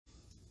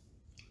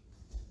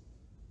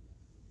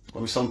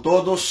Como estão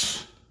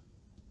todos?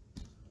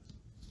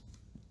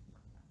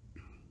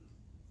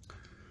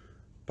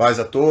 Paz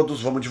a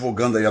todos. Vamos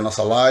divulgando aí a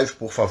nossa live,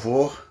 por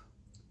favor.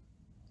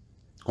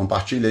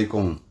 Compartilhe aí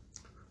com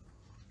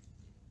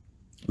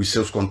os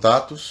seus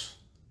contatos.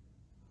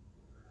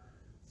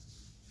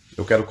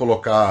 Eu quero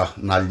colocar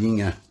na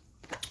linha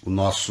o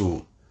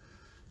nosso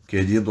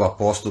querido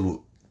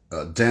apóstolo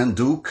Dan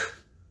Duke,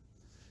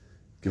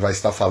 que vai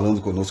estar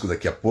falando conosco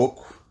daqui a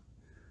pouco.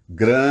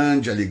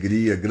 Grande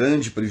alegria,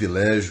 grande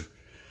privilégio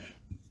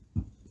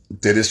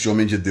ter este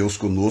homem de Deus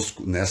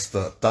conosco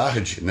nesta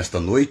tarde, nesta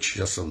noite.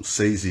 Já são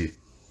 6 e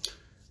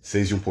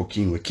um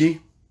pouquinho aqui.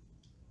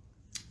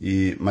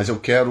 Mas eu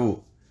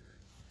quero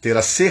ter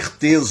a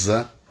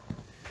certeza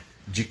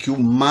de que o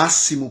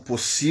máximo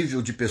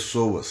possível de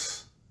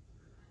pessoas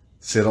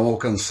serão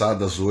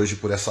alcançadas hoje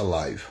por essa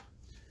live.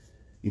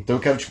 Então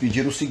eu quero te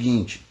pedir o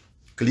seguinte: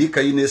 clica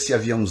aí nesse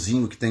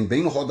aviãozinho que tem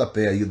bem no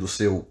rodapé aí do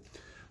seu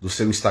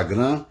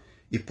Instagram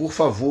e, por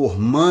favor,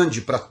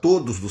 mande para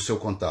todos do seu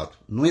contato.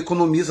 Não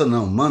economiza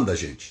não, manda,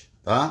 gente,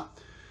 tá?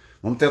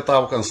 Vamos tentar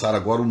alcançar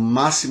agora o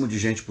máximo de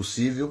gente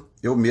possível.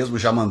 Eu mesmo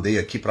já mandei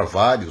aqui para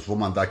vários, vou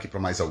mandar aqui para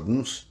mais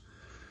alguns.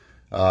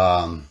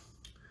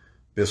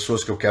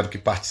 Pessoas que eu quero que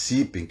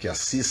participem, que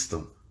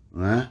assistam,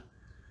 né?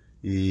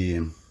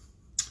 E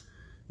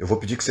eu vou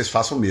pedir que vocês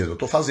façam mesmo. Eu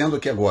estou fazendo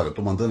aqui agora, eu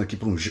estou mandando aqui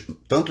para um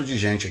tanto de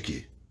gente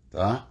aqui,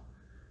 tá?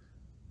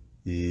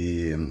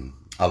 E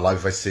a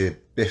live vai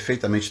ser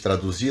perfeitamente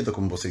traduzida,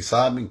 como vocês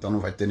sabem, então não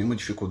vai ter nenhuma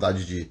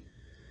dificuldade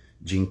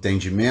de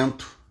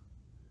entendimento.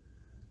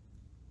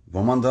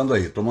 Vão mandando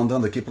aí, estou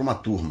mandando aqui para uma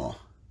turma, ó.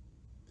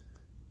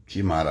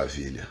 Que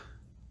maravilha.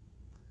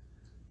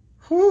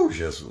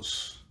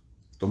 Jesus.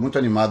 Estou muito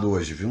animado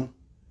hoje, viu?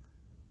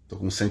 Estou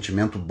com um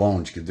sentimento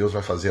bom de que Deus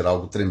vai fazer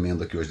algo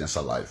tremendo aqui hoje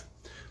nessa live.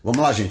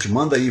 Vamos lá, gente,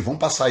 manda aí, vamos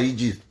passar aí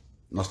de...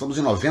 Nós estamos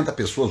em 90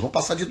 pessoas, vamos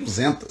passar de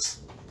 200,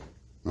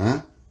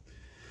 né?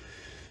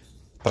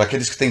 Para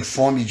aqueles que têm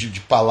fome de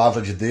palavra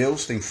de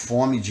Deus, têm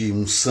fome de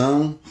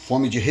unção,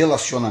 fome de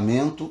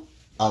relacionamento,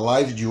 a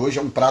live de hoje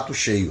é um prato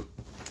cheio.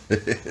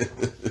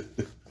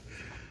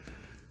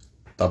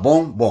 Tá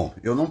bom? Bom,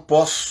 eu não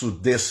posso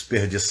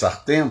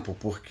desperdiçar tempo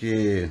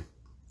porque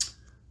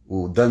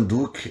o Dan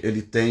Duke,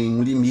 ele tem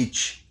um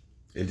limite,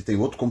 ele tem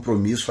outro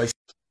compromisso.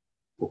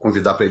 Vou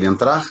convidar para ele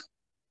entrar.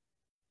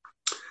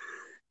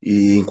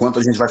 E enquanto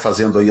a gente vai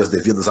fazendo aí as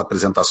devidas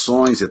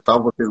apresentações e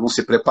tal, vocês vão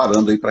se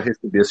preparando aí para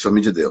receber esse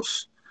homem de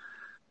Deus.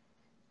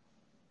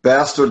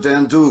 Pastor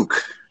Dan Duke.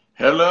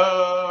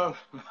 Hello.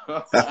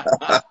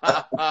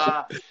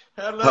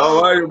 Hello.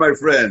 How are you, my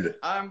friend?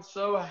 I'm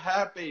so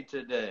happy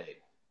today.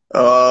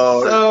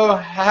 Oh, So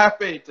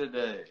happy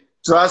today.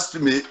 trust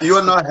me, you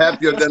are not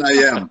happier than I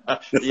am.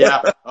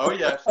 Yeah. Oh,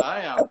 yes,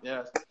 I am.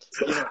 Yes.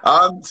 You know,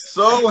 I'm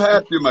so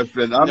happy, my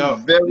friend.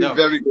 I'm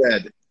very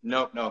glad.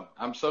 No.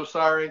 I'm so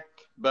sorry,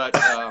 but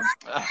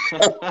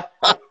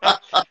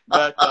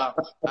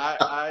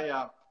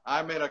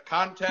I'm in a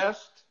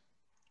contest.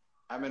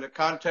 I'm in a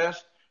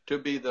contest to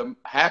be the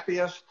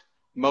happiest,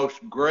 most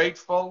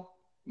grateful,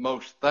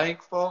 most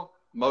thankful,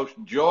 most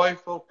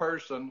joyful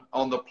person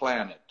on the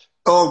planet.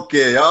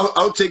 Okay,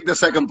 I'll take the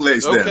second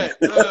place then. Okay,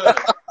 good.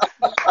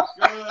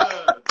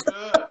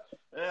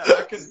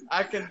 Yeah,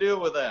 I can deal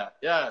with that.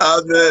 Yeah.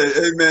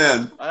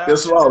 Amen.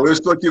 Pessoal, eu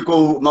estou aqui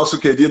com o nosso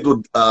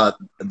querido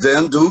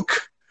Dan Duke,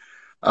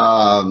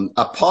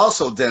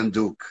 Apostle Dan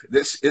Duke.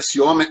 Esse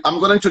homem, I'm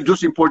going to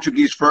introduce in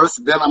Portuguese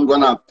first, then I'm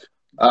going to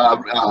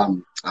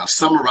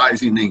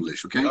summarize in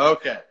English, okay?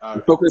 Okay. All right.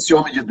 Estou com esse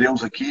homem de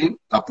Deus aqui,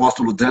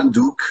 apóstolo Dan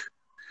Duke.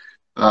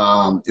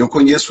 Eu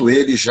conheço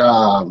ele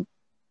já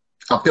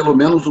há pelo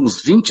menos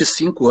uns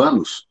 25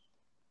 anos.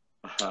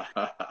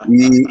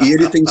 E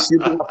ele tem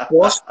sido um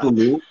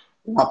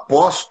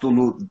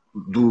apóstolo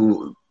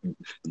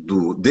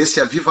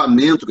desse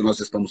avivamento que nós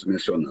estamos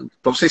mencionando.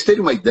 Para vocês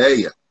terem uma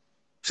ideia,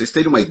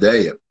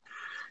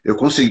 eu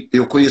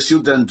conheci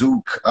o Dan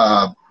Duke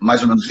há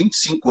mais ou menos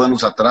 25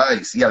 anos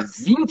atrás, e há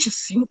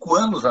 25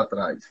 anos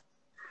atrás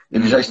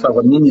ele já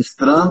estava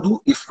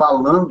ministrando e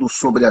falando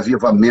sobre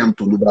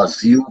avivamento no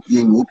Brasil e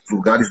em outros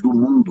lugares do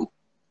mundo.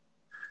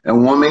 É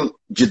um homem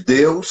de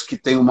Deus que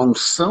tem uma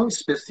unção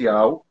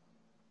especial,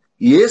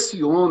 e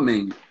esse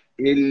homem,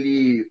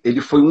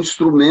 ele foi um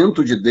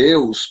instrumento de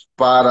Deus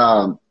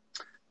para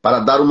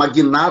dar uma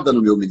guinada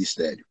no meu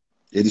ministério.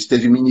 Ele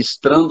esteve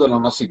ministrando na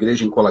nossa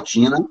igreja em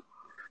Colatina.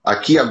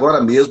 Aqui,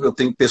 agora mesmo, eu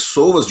tenho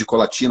pessoas de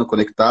Colatina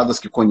conectadas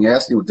que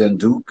conhecem o Dan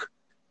Duke,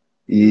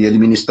 e ele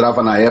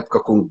ministrava na época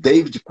com o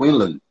David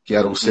Quinlan, que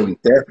era o seu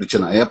intérprete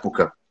na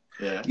época.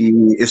 Yeah.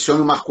 E esse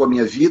homem marcou a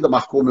minha vida,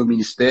 marcou o meu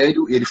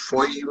ministério, ele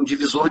foi um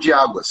divisor de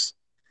águas.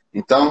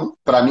 Então,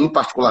 para mim,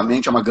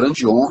 particularmente, é uma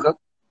grande honra.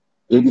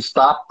 Ele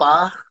está a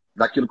par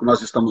daquilo que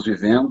nós estamos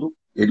vivendo,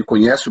 ele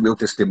conhece o meu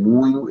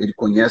testemunho, ele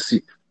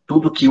conhece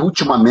tudo que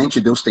ultimamente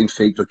Deus tem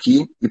feito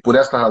aqui, e por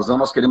esta razão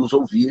nós queremos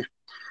ouvir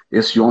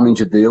esse homem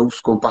de Deus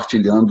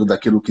compartilhando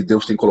daquilo que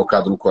Deus tem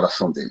colocado no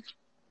coração dele.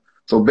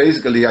 So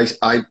basically,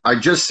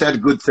 I just said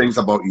good things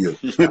about you.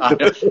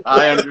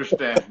 I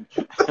understand.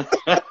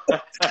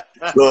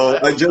 So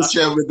I just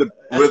share with the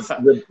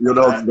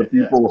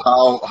people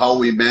how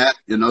we met.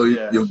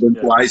 Yes, You've been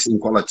yes. twice in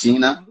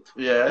Colatina,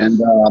 Yes. and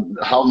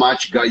how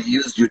much God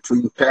used you to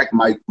impact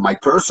my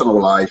personal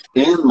life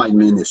and my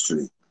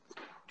ministry.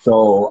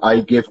 So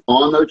I give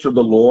honor to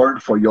the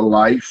Lord for your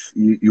life.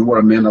 You are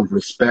a man of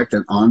respect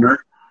and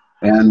honor,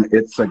 and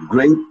it's a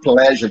great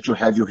pleasure to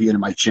have you here in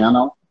my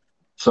channel.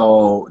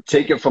 So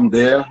take it from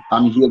there.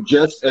 I'm here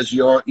just as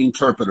your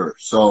interpreter.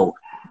 So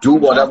do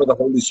whatever the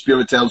Holy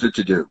Spirit tells you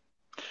to do.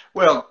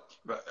 Well,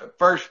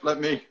 first, let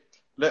me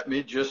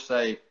just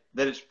say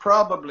that it's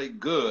probably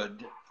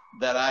good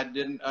that I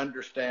didn't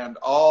understand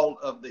all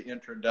of the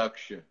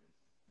introduction.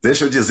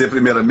 Deixa eu dizer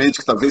primeiramente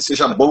que talvez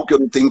seja bom que eu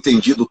não tenha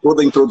entendido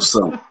toda a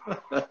introdução.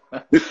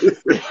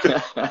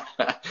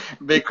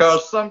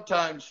 Because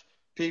sometimes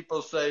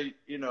people say,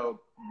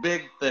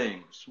 big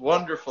things,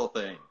 wonderful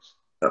things.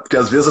 Porque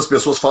às vezes as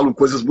pessoas falam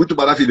coisas muito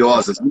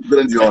maravilhosas, muito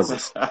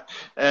grandiosas.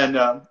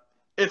 And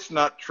it's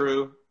not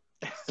true.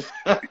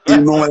 E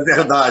não é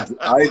verdade.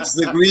 I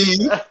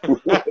disagree.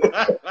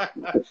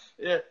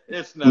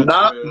 It's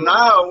not true.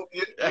 Now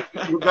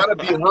you gotta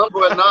be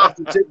humble enough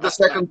to take the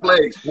second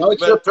place. Now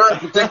it's your turn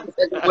to take the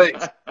second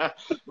place.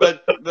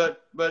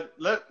 But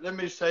let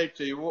me say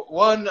to you,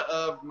 one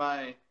of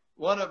my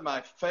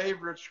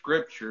favorite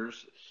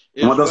scriptures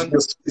is Uma das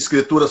minhas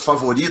escrituras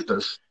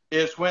favoritas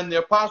is when the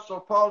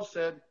Apostle Paul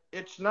said,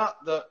 it's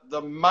not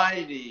the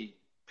mighty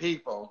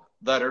people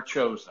that are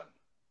chosen.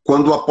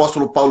 Quando o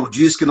apóstolo Paulo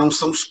diz que não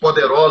são os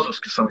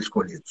poderosos que são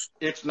escolhidos.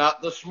 It's not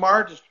the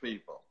smartest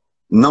people.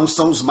 Não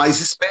são os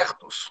mais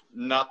espertos.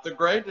 Not the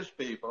greatest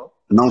people.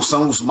 Não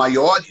são os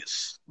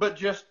maiores. But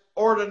just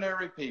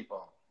ordinary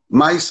people.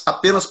 Mas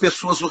apenas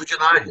pessoas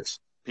ordinárias.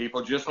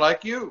 People just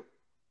like you.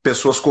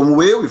 Pessoas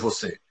como eu e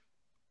você.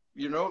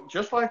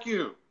 Just like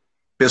you.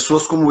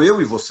 Pessoas como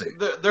eu e você.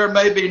 There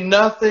may be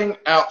nothing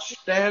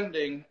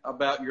outstanding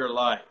about your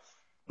life.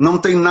 Não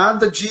tem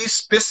nada de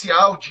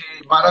especial, de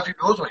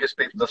maravilhoso a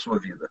respeito da sua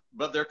vida.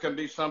 But there can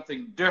be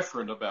something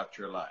different about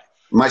your life.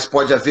 Mas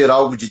pode haver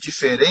algo de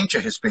diferente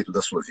a respeito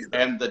da sua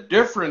vida. And the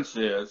difference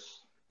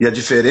is, e a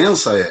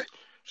diferença é,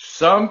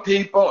 some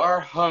people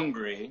are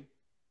hungry.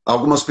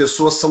 Algumas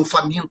pessoas são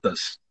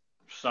famintas.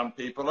 Some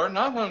people are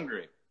not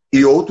hungry.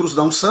 E outros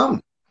não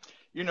são.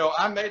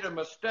 I made a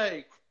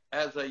mistake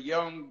as a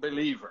young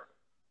believer.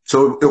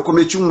 So, eu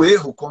cometi um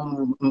erro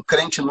como um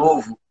crente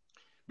novo.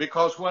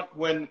 Because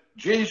when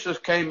Jesus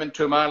came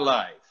into my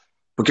life,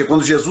 porque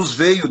quando Jesus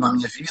veio na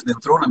minha vida,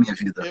 entrou na minha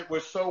vida, it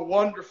was so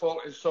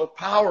wonderful and so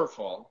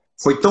powerful.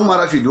 Foi tão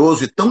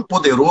maravilhoso e tão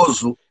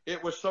poderoso.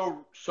 It was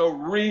so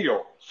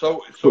real,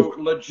 so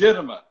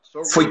legitimate,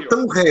 so foi real,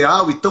 tão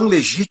real e tão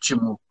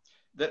legítimo.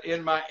 That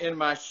in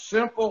my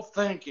simple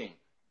thinking,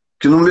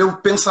 que no meu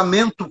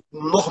pensamento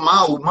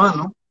normal,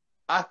 humano,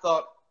 I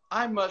thought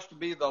I must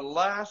be the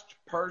last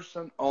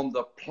person on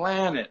the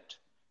planet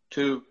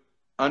to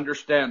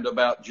understand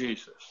about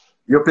Jesus.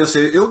 E eu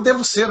pensei, eu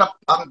devo ser a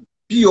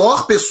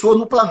pior pessoa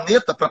no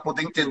planeta para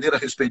poder entender a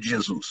respeito de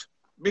Jesus.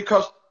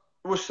 Because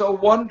it was so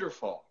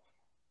wonderful.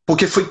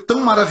 Porque foi tão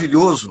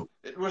maravilhoso.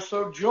 It was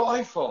so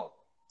joyful.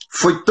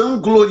 Foi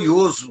tão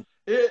glorioso.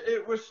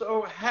 It was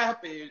so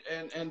happy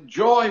and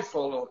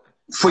joyful.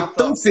 Foi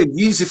tão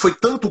feliz e foi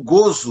tanto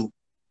gozo.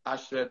 I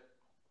said,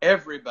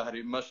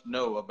 everybody must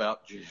know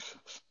about Jesus.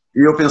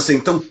 E eu pensei,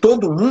 então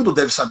todo mundo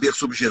deve saber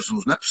sobre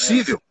Jesus, não é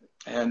possível.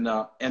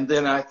 And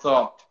then I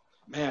thought,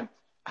 man,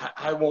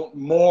 I want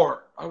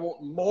more. I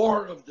want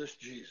more of this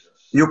Jesus.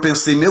 E eu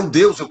pensei, meu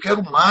Deus, eu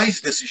quero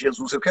mais desse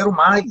Jesus, eu quero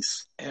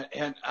mais.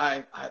 And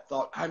I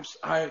thought,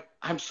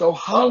 I'm so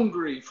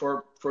hungry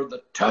for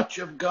the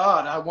touch of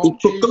God. I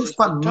want Jesus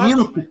to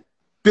touch me.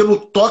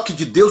 Pelo toque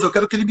de Deus, eu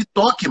quero que ele me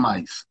toque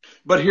mais.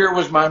 But here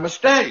was my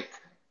mistake.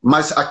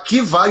 Mas aqui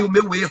vai o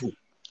meu erro.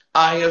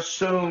 I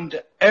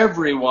assumed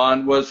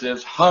everyone was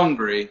as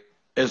hungry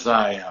as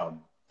I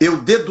am.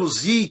 Eu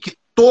deduzi que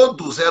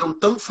todos eram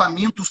tão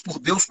famintos por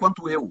Deus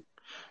quanto eu.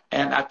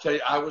 And I tell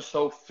you, I was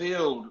so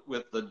filled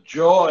with the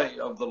joy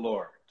of the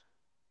Lord.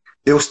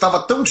 Eu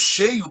estava tão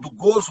cheio do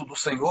gozo do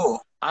Senhor.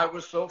 I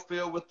was so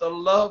filled with the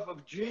love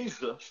of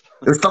Jesus.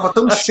 Eu estava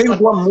tão cheio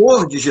do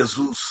amor de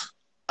Jesus.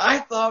 I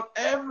thought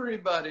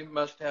everybody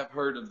must have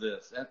heard of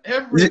this, and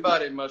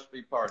everybody must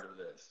be part of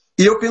this.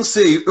 E eu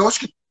pensei, eu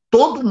acho que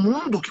todo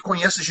mundo que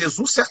conhece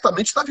Jesus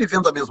certamente está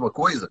vivendo a mesma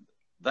coisa.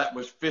 That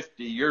was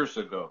 50 years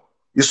ago.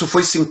 Isso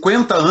foi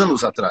 50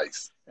 anos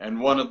atrás.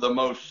 And one of the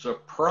most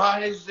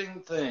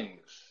surprising things.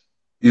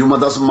 E uma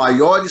das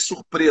maiores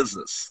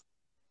surpresas.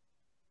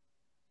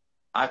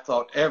 I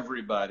thought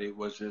everybody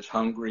was as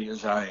hungry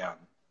as I am.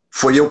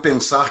 Foi eu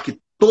pensar que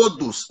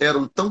todos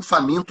eram tão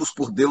famintos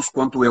por Deus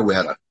quanto eu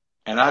era.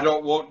 And I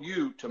don't want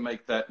you to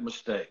make that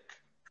mistake.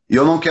 E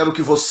eu não quero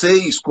que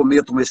vocês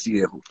cometam esse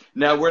erro.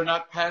 Now we're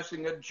not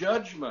passing a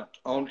judgment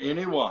on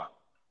anyone.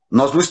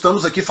 Nós não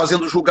estamos aqui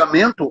fazendo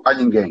julgamento a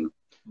ninguém.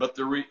 But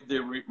the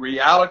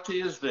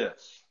reality is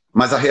this.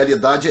 Mas a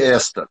realidade é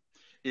esta.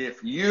 If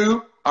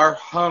you are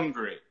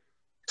hungry,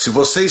 se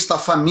você está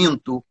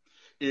faminto,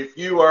 if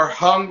you are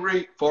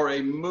hungry for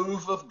a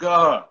move of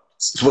God,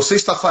 Se você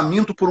está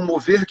faminto por um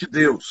mover de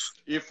Deus,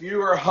 if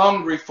you are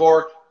hungry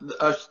for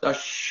a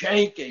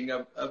shaking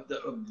of the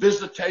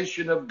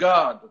visitation of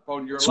God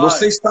upon your se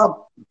você life, está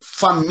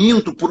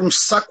faminto por um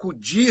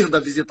sacudir da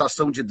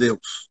visitação de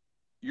Deus,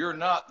 you're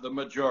not the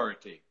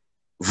majority.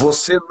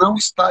 você não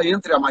está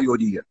entre a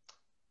maioria.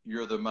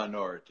 You're the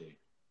minority.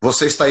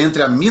 Você está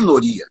entre a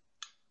minoria.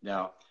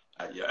 Now,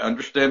 you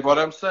understand what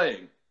I'm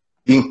saying?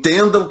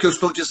 Entenda o que eu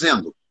estou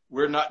dizendo.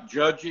 We're not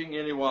judging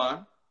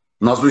anyone.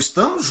 Nós não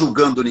estamos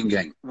julgando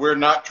ninguém. We're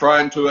not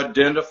trying to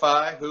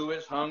identify who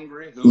is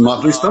hungry, who Nós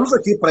is não not. estamos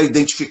aqui para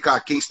identificar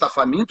quem está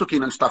faminto e quem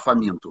não está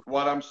faminto.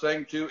 What I'm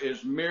saying to you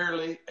is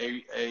merely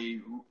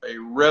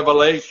a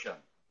revelation.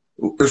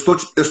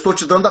 Eu estou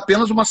te dando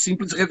apenas uma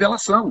simples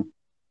revelação.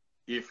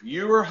 If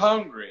you are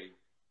hungry,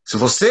 Se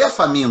você é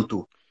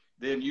faminto,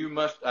 then you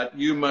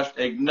must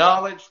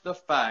acknowledge the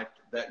fact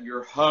that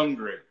you're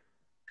hungry.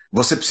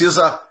 você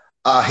precisa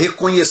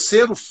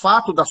reconhecer o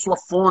fato da sua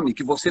fome,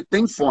 que você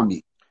tem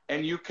fome.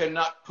 And you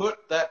cannot put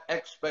that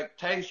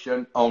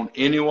expectation on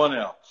anyone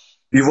else.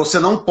 E você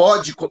não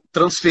pode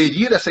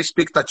transferir essa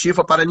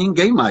expectativa para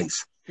ninguém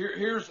mais.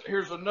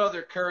 Here's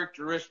another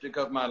characteristic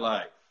of my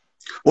life.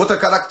 Outra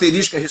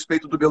característica a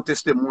respeito do meu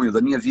testemunho, da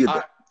minha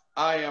vida.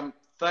 I am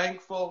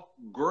thankful,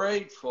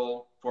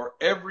 grateful for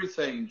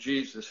everything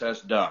Jesus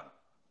has done.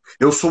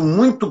 Eu sou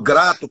muito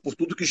grato por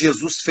tudo que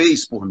Jesus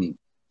fez por mim.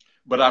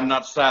 But I'm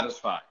not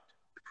satisfied.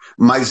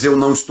 Mas eu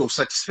não estou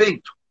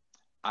satisfeito.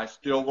 I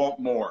still want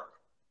more.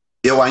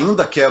 Eu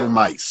ainda quero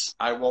mais.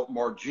 I want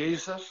more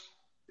Jesus.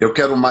 Eu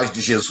quero mais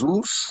de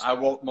Jesus. I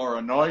want more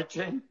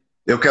anointing.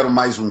 Eu quero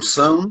mais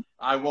unção.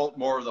 I want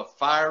more of the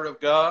fire of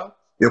God.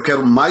 Eu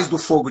quero mais do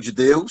fogo de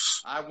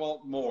Deus. I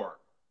want more.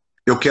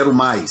 Eu quero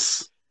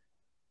mais.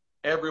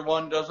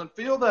 Everyone doesn't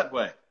feel that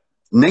way.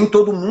 Nem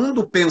todo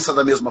mundo pensa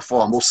da mesma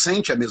forma ou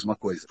sente a mesma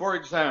coisa. For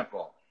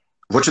example,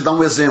 Vou te dar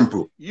um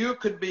exemplo. you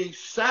could be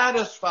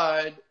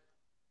satisfied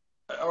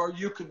or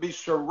you could be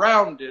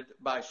surrounded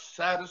by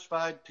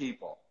satisfied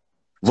people.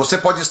 Você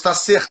pode estar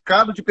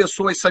cercado de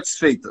pessoas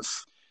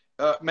satisfeitas.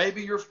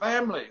 Maybe your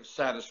family is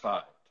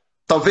satisfied.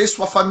 Talvez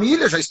sua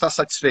família já está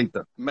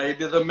satisfeita.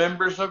 Maybe the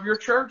members of your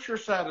church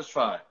are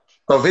satisfied.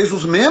 Talvez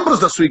os membros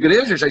da sua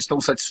igreja já estão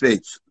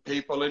satisfeitos.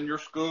 People in your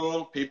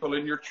school, people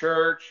in your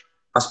church.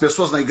 As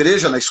pessoas na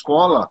igreja, na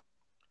escola.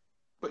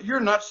 But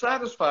you're not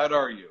satisfied,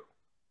 are you?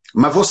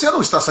 Mas você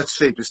não está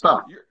satisfeito,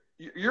 está?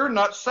 You're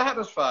not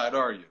satisfied,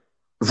 are you?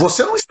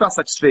 Você não está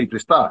satisfeito,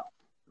 está?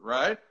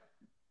 Right?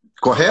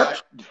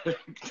 Correto?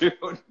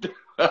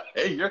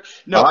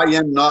 No. I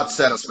am not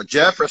satisfied.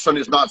 Jefferson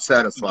is not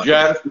satisfied.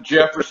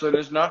 Jefferson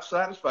is not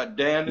satisfied.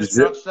 Dan is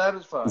not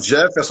satisfied.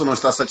 Jefferson não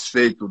está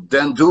satisfeito.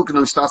 Dan Duke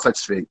não está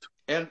satisfeito.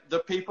 And the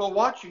people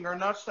watching are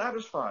not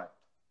satisfied.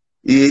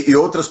 E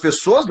outras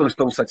pessoas não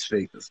estão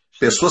satisfeitas.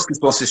 Pessoas que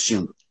estão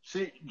assistindo.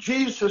 See,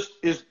 Jesus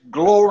is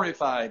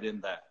glorified in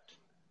that.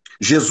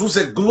 Jesus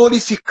é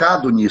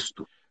glorificado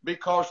nisto.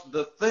 Because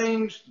the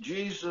things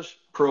Jesus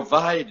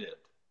provided,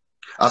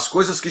 As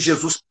coisas que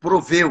Jesus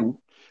proveu,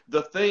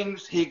 the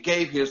things he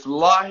gave his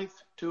life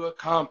to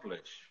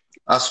accomplish,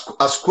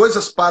 as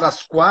coisas para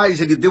as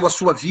quais ele deu a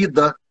sua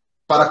vida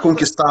para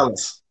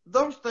conquistá-las.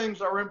 those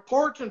things are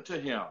important to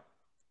him.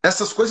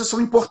 Essas coisas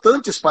são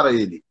importantes para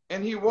ele.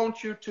 And he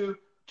wants you to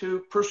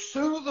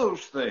pursue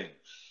those things.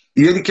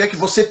 E ele quer que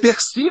você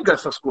persiga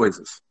essas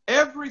coisas.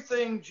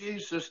 Everything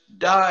Jesus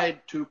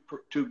died to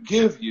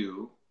give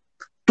you,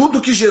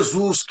 Tudo que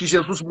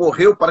Jesus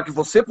morreu para que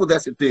você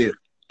pudesse ter.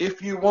 if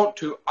you want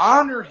to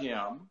honor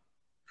him,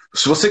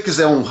 Se você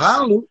quiser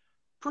honrá-lo,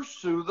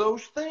 pursue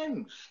those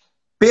things.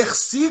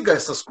 persiga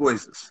essas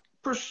coisas.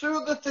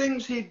 Pursue the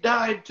things he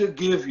died to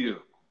give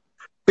you.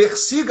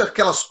 Persiga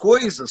aquelas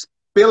coisas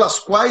pelas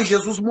quais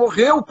Jesus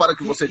morreu para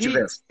que você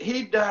tivesse.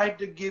 He died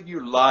to give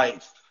you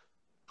life.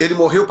 Ele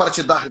morreu para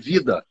te dar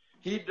vida.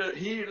 He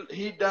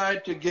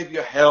died to give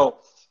you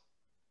health.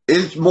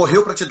 Ele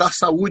morreu para te dar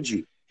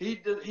saúde. He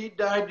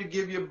died to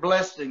give you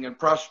blessing and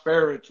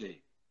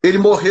prosperity. Ele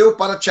morreu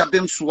para te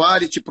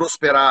abençoar e te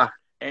prosperar.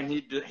 And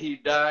he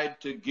died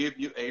to give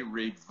you a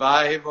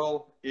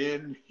revival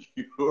in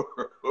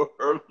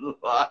your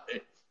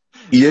life.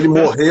 E ele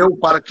morreu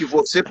para que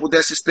você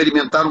pudesse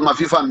experimentar um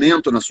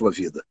avivamento na sua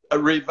vida. A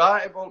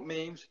revival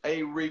means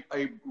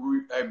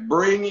a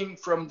bringing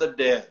from the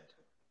dead.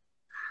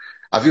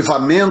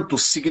 Avivamento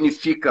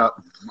significa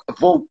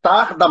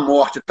voltar da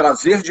morte,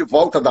 trazer de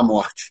volta da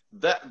morte.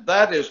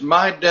 That is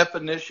my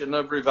definition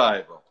of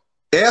revival.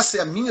 Essa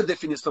é a minha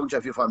definição de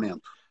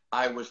avivamento.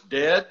 I was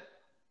dead.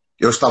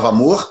 Eu estava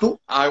morto.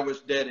 I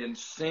was dead in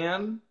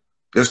sin.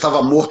 Eu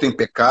estava morto em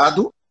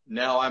pecado.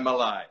 Now I'm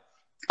alive.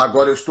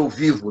 Agora eu estou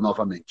vivo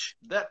novamente.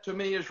 That to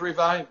me is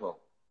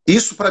revival.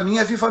 Isso para mim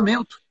é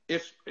avivamento.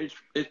 It's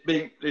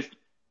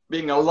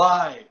being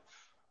alive.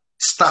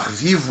 Estar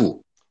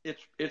vivo.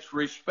 It's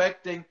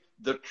respecting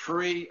the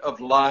tree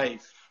of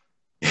life.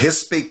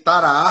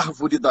 Respeitar a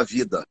árvore da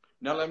vida.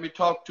 Now let me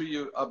talk to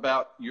you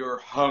about your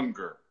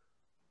hunger.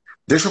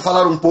 Deixa eu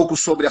falar um pouco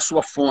sobre a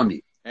sua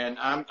fome. And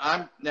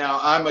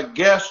I'm a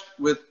guest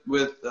with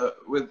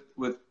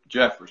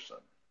Jefferson.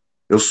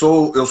 Eu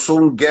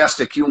sou um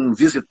guest aqui, um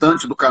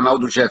visitante do canal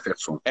do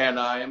Jefferson. And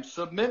I am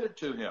submitted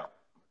to him.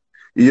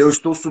 E eu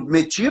estou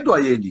submetido a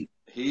ele.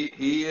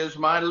 He is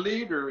my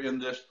leader in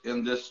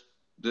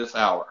this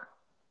hour.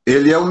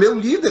 Ele é o meu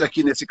líder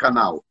aqui nesse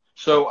canal.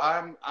 So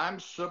I'm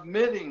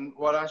submitting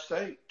what I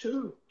say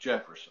to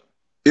Jefferson.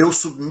 Eu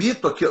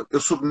submeto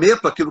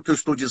aquilo que eu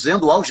estou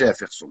dizendo ao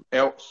Jefferson.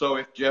 So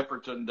if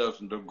Jefferson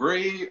doesn't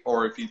agree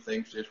or if he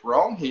thinks it's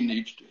wrong, he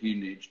needs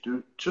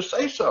to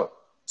say so.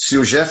 Se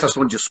o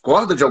Jefferson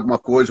discorda de alguma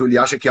coisa ou ele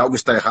acha que algo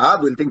está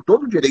errado, ele tem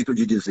todo o direito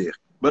de dizer.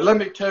 But let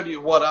me tell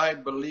you what I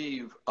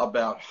believe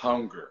about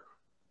hunger.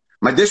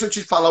 Mas deixa eu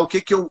te falar o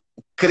que eu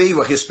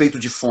creio a respeito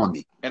de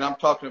fome. And I'm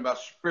talking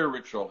about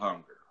spiritual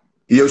hunger.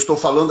 E eu estou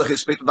falando a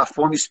respeito da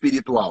fome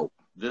espiritual.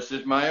 This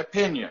is my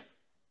opinion.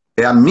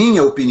 É a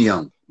minha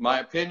opinião.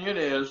 My opinion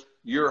is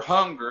your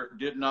hunger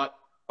did not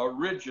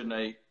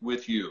originate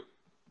with you.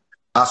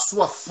 A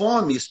sua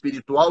fome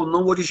espiritual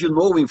não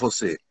originou em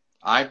você.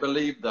 I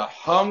believe the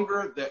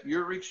hunger that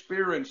you're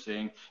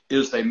experiencing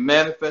is a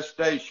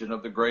manifestation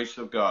of the grace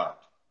of God.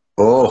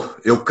 Oh,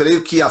 eu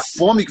creio que a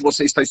fome que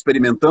você está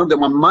experimentando é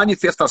uma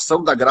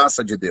manifestação da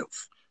graça de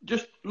Deus.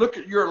 Just look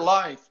at your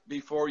life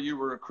before you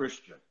were a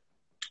Christian.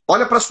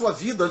 Olha para a sua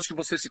vida antes que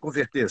você se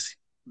convertesse.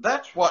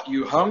 That's what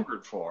you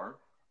hungered for.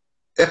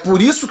 É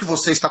por isso que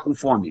você está com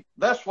fome.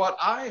 That's what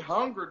I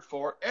hungered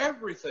for,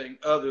 everything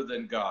other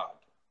than God.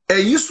 É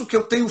isso que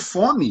eu tenho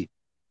fome.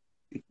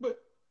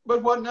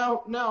 But what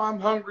now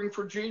I'm hungering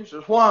for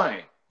Jesus.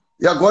 Why?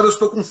 E agora eu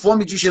estou com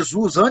fome de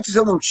Jesus. Antes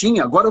eu não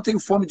tinha, agora eu tenho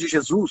fome de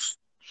Jesus.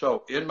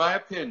 So, in my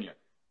opinion,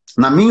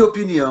 na minha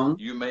opinião,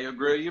 you may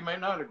agree, you may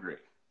not agree.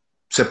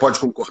 Você pode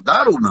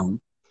concordar ou não.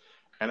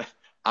 And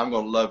I'm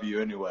going to love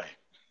you anyway.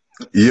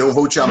 E eu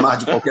vou te amar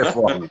de qualquer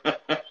forma.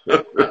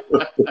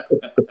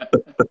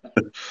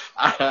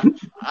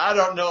 I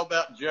don't know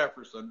about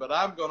Jefferson, but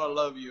I'm going to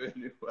love you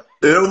anyway.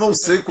 Eu não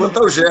sei quanto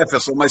ao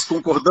Jefferson, mas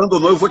concordando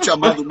ou não, eu vou te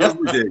amar do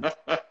mesmo jeito.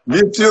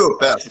 Me too,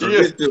 Pastor.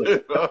 Me too.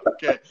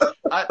 Okay.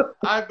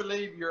 I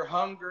believe your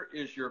hunger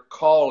is your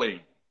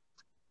calling.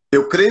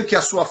 Eu creio que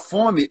a sua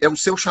fome é o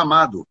seu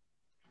chamado.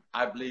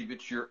 I believe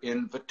it's your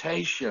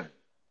invitation.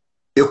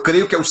 Eu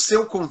creio que é o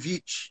seu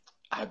convite.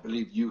 I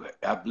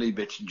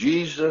believe it's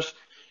Jesus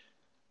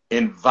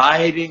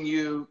inviting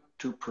you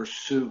to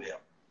pursue him.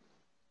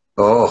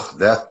 Oh,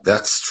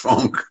 that's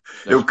strong.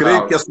 Eu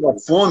creio que a sua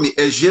fome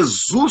é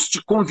Jesus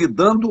te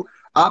convidando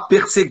a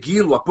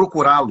persegui-lo, a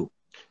procurá-lo.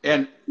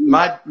 And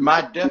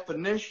my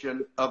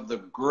definition of the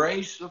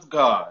grace of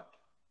God.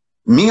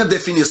 Minha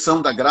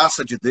definição da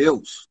graça de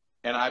Deus.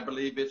 And I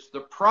believe it's the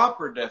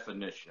proper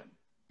definition.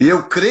 E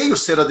eu creio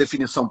ser a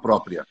definição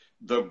própria.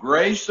 The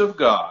grace of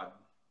God.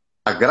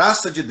 A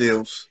graça de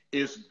Deus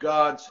is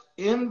God's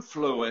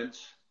influence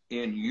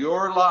in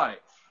your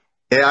life.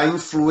 É a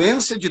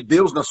influência de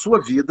Deus na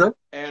sua vida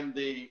and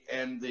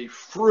the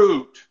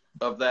fruit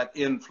of that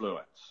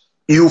influence.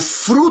 E o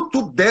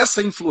fruto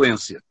dessa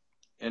influência.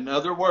 In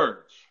other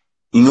words,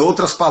 em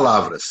outras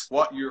palavras,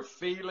 what you're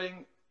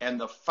feeling and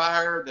the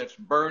fire that's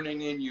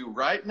burning in you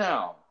right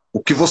now.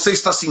 O que você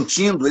está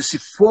sentindo, esse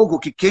fogo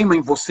que queima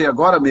em você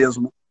agora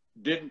mesmo,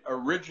 didn't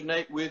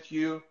originate with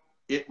you,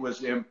 it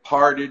was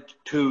imparted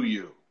to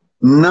you.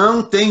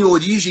 Não tem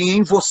origem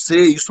em você,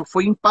 isso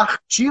foi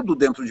impartido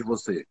dentro de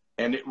você.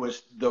 And it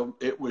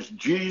was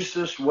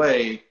Jesus'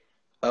 way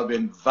of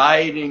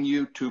inviting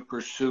you to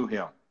pursue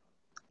him.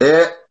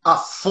 É a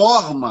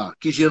forma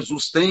que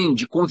Jesus tem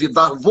de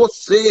convidar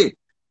você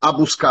a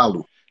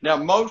buscá-lo. Now,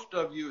 most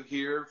of you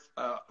here,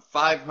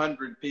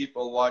 500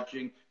 people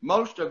watching,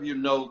 most of you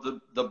know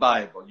the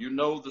Bible, you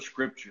know the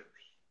scriptures.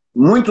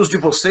 Muitos de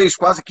vocês,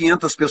 quase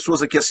 500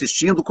 pessoas aqui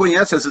assistindo,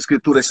 conhecem as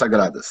escrituras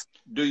sagradas.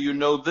 Do you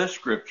know this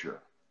scripture?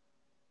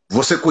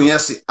 Você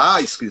conhece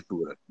a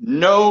escritura?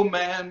 No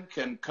man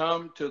can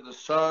come to the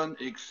Son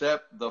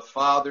except the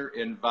Father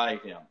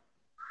invite him.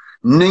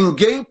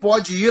 Ninguém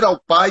pode ir ao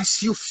Pai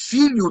se o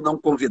Filho não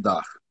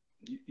convidar.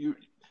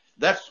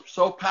 That's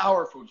so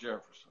powerful,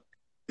 Jefferson.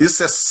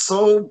 Isso é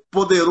so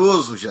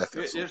poderoso,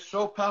 Jefferson. It's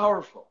so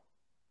powerful.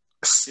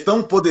 É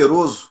tão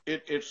poderoso.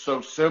 It's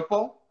so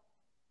simple.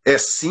 É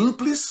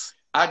simples.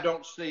 I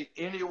don't see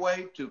any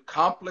way to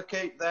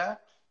complicate that.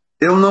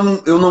 Eu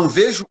não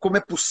vejo como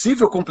é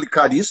possível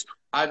complicar isso.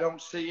 I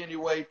don't see any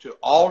way to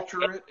alter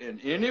it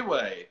in any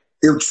way.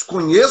 Eu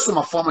desconheço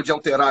uma forma de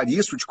alterar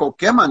isso de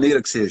qualquer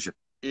maneira que seja.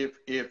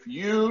 If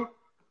you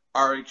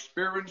are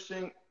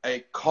experiencing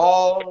a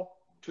call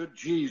to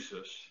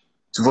Jesus,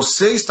 se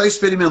você está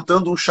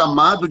experimentando um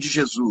chamado de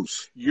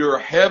Jesus, your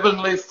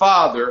heavenly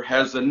Father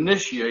has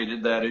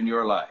initiated that in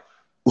your life.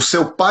 O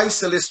seu Pai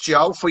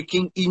Celestial foi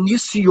quem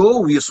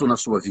iniciou isso na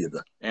sua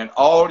vida. And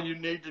all you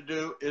need to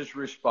do is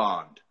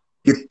respond.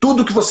 E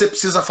tudo que você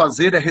precisa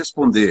fazer é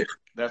responder.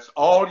 That's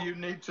all you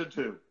need to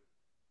do.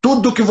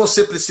 Tudo que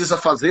você precisa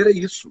fazer é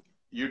isso.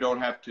 You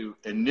don't have to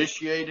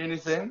initiate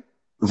anything.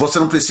 Você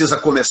não precisa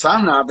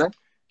começar nada.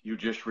 You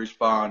just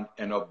respond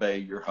and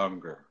obey your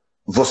hunger.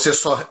 Você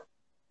só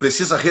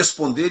precisa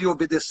responder e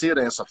obedecer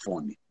a essa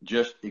fome.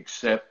 Just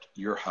accept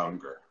your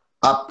hunger.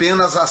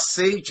 Apenas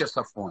aceite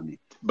essa fome.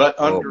 But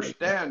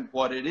understand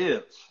what it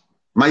is.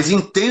 Mas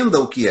entenda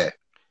o que é.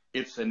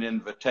 It's an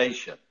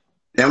invitation.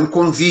 É um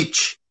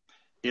convite.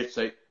 It's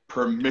a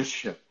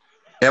permission.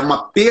 É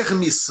uma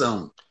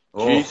permissão.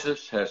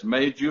 Jesus has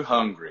made you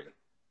hungry.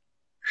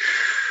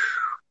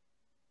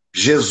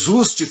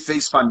 Jesus te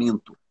fez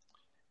faminto.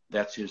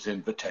 That's his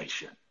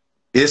invitation.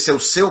 Esse é o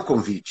seu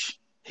convite.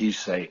 He's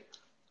saying,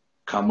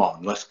 come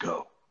on, let's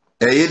go.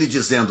 É ele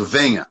dizendo,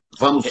 venha,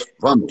 vamos.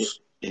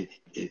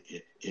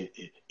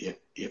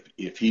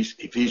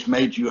 If he's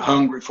made you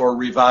hungry for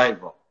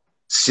revival,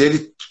 Se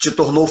ele te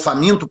tornou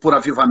faminto por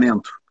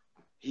avivamento,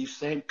 he's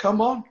saying,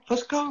 come on,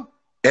 let's go.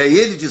 é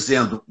ele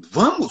dizendo,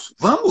 vamos.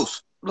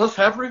 Let's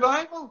have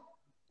revival.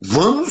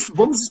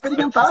 Vamos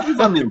experimentar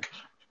avivamento.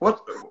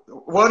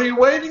 What are you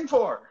waiting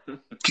for? O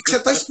que você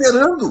está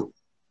esperando?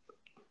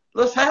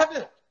 Let's have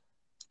it.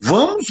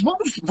 Vamos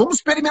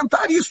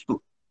experimentar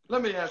isto.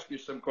 Let me ask you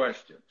some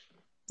questions.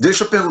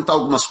 Deixa eu perguntar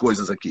algumas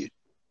coisas aqui.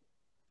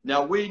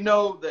 Now we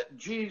know that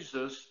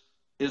Jesus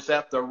is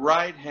at the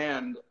right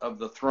hand of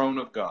the throne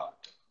of God.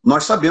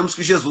 Nós sabemos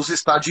que Jesus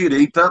está à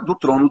direita do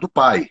trono do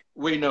Pai.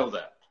 We know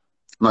that.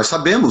 Nós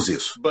sabemos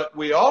isso. But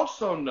we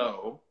also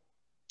know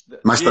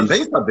Mas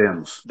também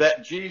sabemos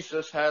that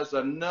Jesus has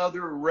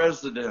another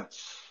residence.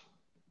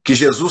 que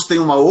Jesus tem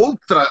uma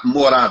outra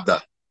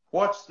morada.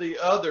 What's the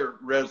other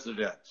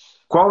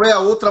residence? Qual é a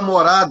outra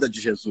morada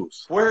de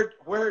Jesus?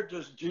 Where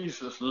does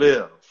Jesus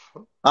live?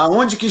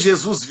 Aonde que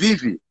Jesus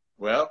vive?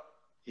 Well,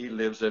 he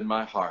lives in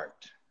my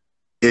heart.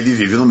 Ele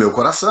vive no meu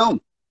coração.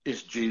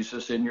 Is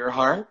Jesus in your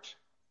heart?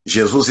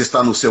 Jesus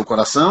está no seu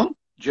coração?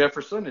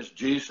 Jefferson, is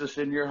Jesus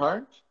in your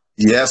heart?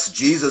 Yes,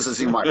 Jesus is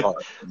in my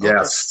heart.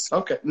 Yes.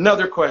 Okay.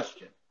 Another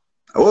question.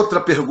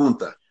 Outra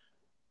pergunta.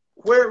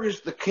 Where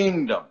is the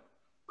kingdom?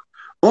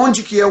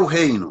 Onde que é o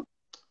reino?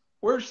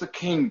 Where's the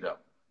kingdom?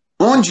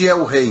 Onde é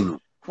o reino?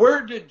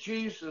 Where did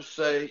Jesus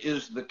say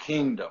is the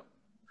kingdom?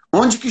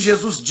 Onde que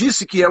Jesus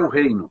disse que é o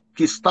reino?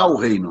 Que está o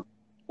reino?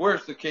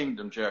 Where's the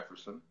kingdom,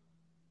 Jefferson?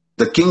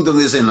 The kingdom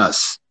is in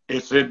us.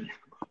 It's in you.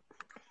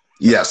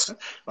 Yes.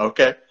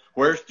 Okay.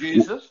 Where's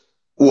Jesus?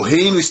 O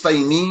reino está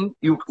em mim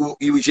e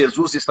o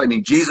Jesus está em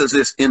mim. Jesus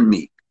is in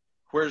me.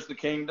 Where's the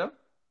kingdom?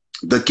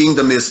 The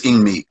kingdom is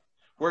in me.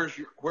 Where's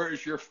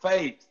your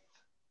faith?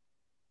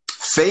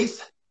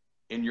 Faith?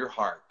 In your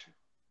heart.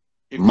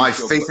 My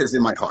faith is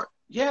in my heart.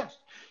 Yes.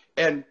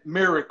 And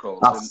miracles.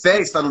 A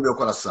fé está no meu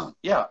coração.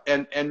 Yeah,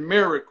 and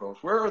miracles.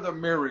 Where are the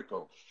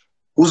miracles?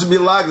 Os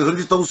milagres,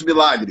 onde estão os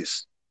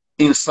milagres?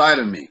 Inside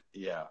of me.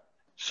 Yeah.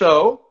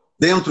 So?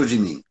 Dentro de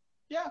mim.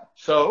 Yeah.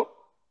 So?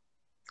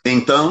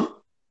 Então?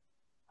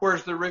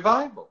 Where's the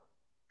revival?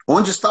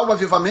 Onde está o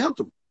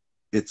avivamento?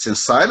 It's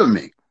inside of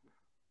me.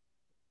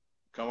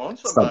 Come on,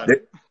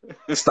 somebody.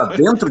 Está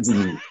dentro de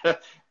mim.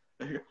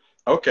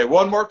 Okay,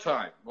 one more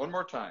time.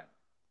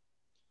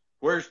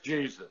 Where's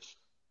Jesus?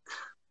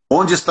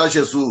 Onde está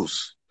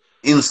Jesus?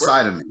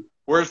 Inside of me.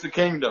 Where's the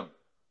kingdom?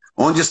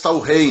 Onde está o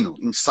reino?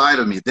 Inside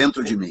of me,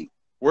 dentro de mim.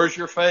 Where's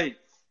your faith?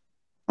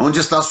 Onde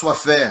está a sua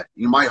fé?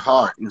 In my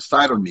heart,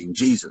 inside of me, in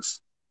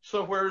Jesus.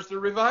 So where's the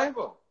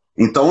revival?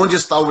 Então onde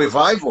está o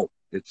revival?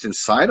 It's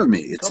inside of me,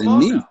 it's Come in on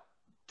me. now.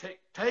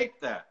 Take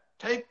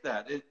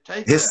that.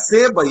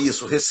 Receba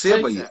isso,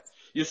 receba isso.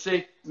 You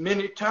see,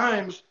 many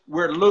times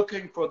we're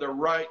looking for the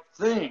right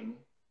thing,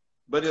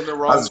 but in the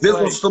wrong Às vezes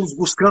nós place. estamos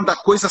buscando a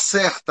coisa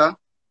certa,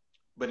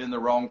 But in the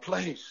wrong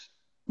place.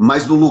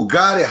 mas no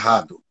lugar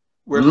errado.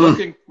 We're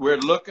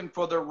looking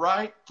for the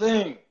right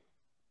thing.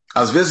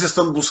 Às vezes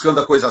estamos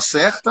buscando a coisa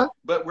certa,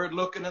 But we're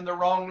looking in the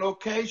wrong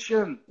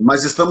location.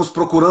 mas estamos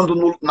procurando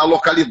na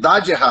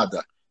localidade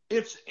errada.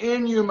 It's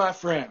in you, my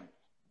friend.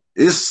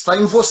 Está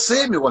em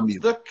você, meu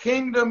amigo. The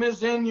kingdom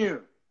is in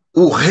you.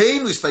 O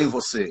reino está em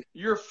você.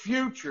 Your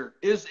future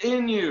is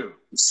in you.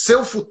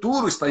 Seu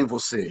futuro está em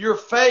você. Your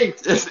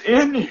faith is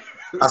in you.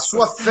 A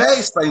sua fé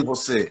está em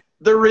você.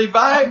 The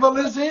revival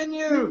is in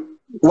you.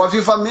 O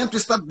avivamento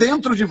está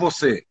dentro de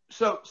você.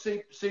 So,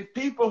 see,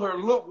 people are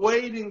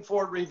waiting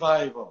for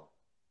revival.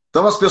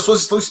 Então as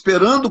pessoas estão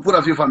esperando por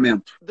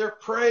avivamento. They're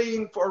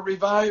praying for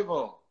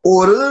revival.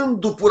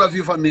 Orando por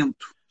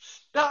avivamento.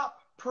 Stop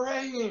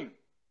praying.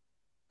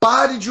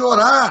 Pare de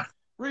orar.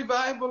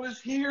 Revival is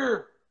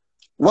here.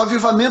 O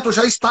avivamento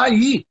já está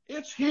aí.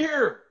 It's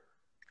here.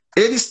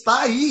 Ele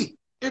está aí.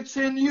 It's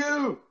in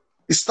you.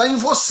 Está em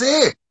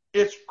você.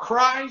 It's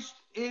Christ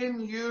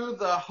in you,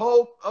 the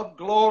hope of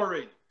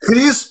glory.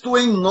 Cristo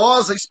em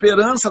nós, a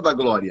esperança da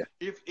glória.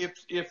 If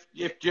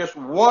just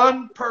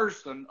one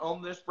person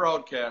on this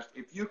broadcast,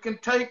 if you can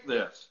take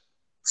this.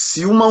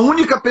 Se uma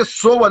única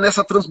pessoa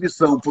nessa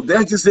transmissão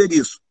puder dizer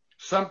isso.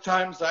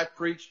 Sometimes I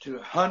preach to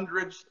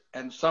hundreds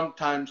and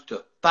sometimes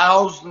to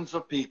thousands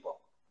of people.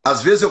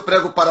 Às vezes eu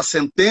prego para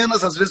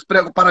centenas, às vezes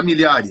prego para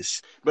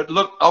milhares. But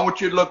look, I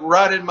want you to look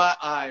right in my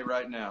eye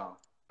right now.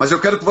 Mas eu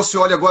quero que você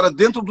olhe agora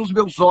dentro dos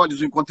meus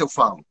olhos enquanto eu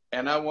falo.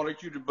 And I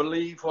want you to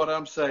believe what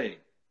I'm saying.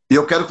 E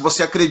eu quero que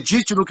você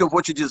acredite no que eu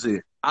vou te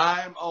dizer.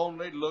 I'm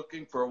only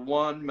looking for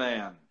one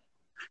man.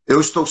 Eu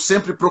estou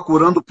sempre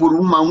procurando por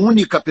uma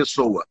única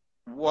pessoa.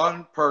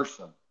 One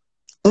person.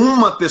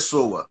 Uma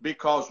pessoa.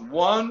 Because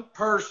one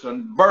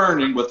person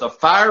burning with the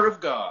fire of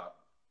God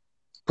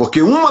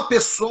Porque uma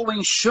pessoa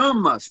em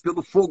chamas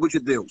pelo fogo de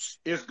Deus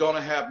is going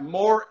to have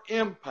more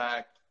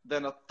impact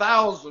than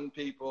 1,000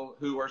 people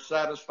who are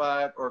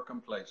satisfied or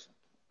complacent.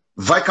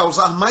 vai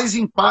causar mais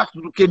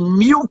impacto do que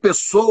 1.000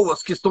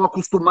 pessoas que estão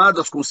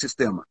acostumadas com o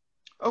sistema.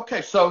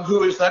 Okay, so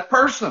who is that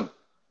person?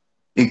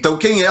 Então,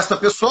 quem é esta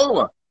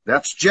pessoa?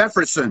 That's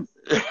Jefferson.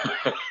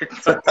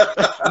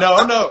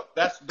 No,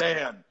 that's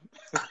Dan.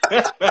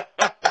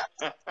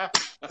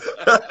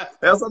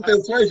 Essa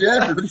pessoa é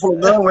Jefferson. Ele falou,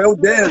 não, é o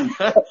Dan.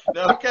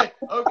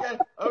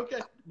 Okay.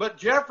 But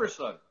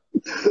Jefferson,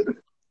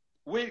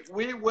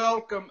 we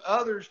welcome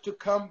others to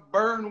come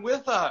burn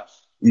with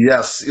us.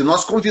 Yes. E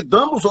nós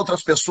convidamos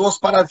outras pessoas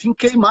para vir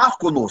queimar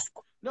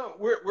conosco. No,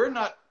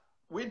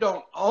 we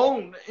don't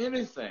own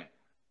anything.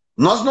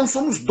 Nós não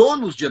somos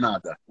donos de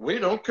nada. We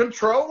don't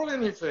control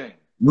anything.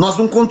 Nós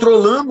não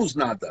controlamos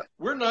nada.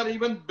 We're not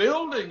even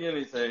building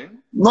anything.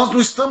 Nós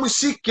não estamos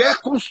sequer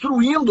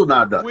construindo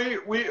nada.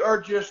 We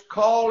are just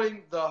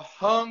calling the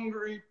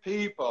hungry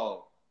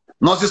people.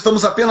 Nós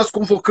estamos apenas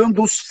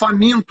convocando os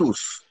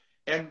famintos.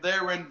 And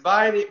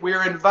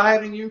we're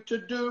inviting you to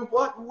do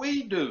what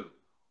we do.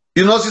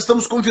 E nós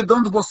estamos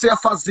convidando você a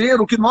fazer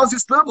o que nós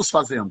estamos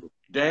fazendo.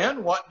 Dan,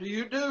 what do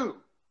you do?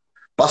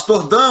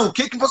 Pastor Dan, o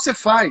que você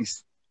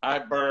faz? I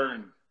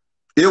burn.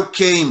 Eu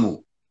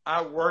queimo.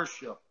 I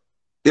worship.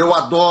 Eu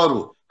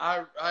adoro.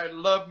 I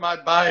love my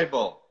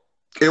Bible.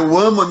 Eu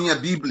amo a minha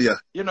Bíblia.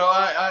 You know,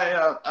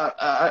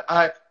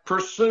 I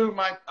pursue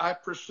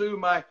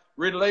my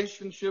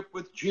relationship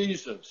with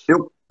Jesus.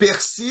 Eu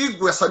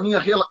persigo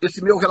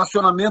esse meu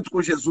relacionamento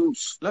com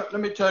Jesus. Let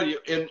me tell you,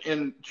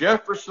 in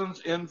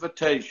Jefferson's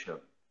invitation,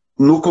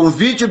 No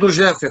convite do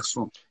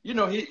Jefferson, you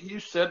know, he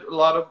said a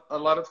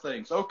lot of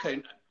things.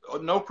 Okay,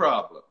 no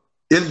problem.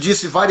 ele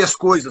disse várias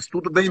coisas.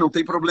 Tudo bem, não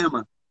tem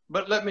problema.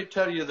 But let me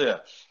tell you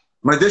this.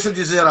 Mas deixa eu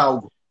dizer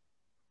algo.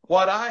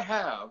 What I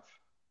have.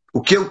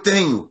 O que eu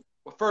tenho?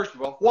 Well, first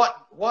of all,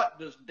 what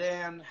does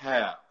Dan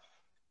have?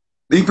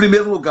 Em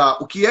primeiro lugar,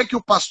 o que é que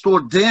o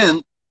pastor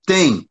Dan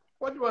tem?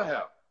 What do I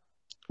have?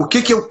 O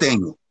que eu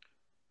tenho?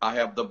 I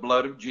have the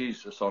blood of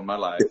Jesus on my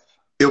life.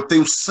 Eu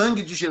tenho o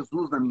sangue de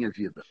Jesus na minha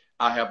vida.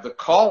 I have the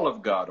call of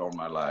God on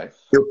my life.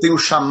 Eu tenho o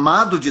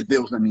chamado de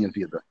Deus na minha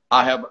vida.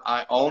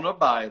 I own a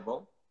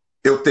Bible.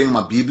 Eu tenho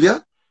uma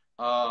Bíblia.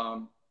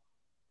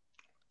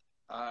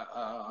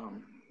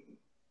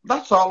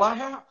 That's all I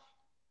have.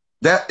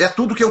 É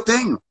tudo que eu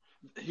tenho.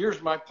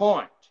 Here's my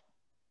point.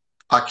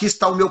 Aqui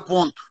está o meu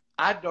ponto.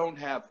 I don't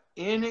have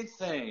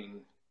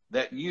anything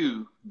that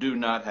you do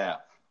not have.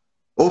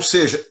 Ou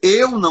seja,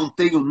 eu não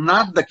tenho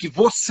nada que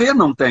você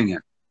não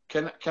tenha.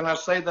 Can I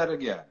say that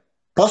again?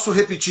 Posso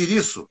repetir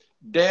isso?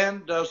 Dan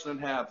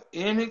doesn't have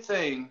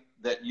anything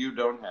that you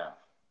don't have.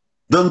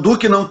 Dan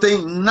Duque não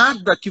tem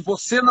nada que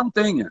você não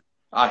tenha.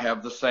 I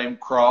have the same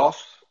cross.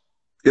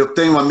 Eu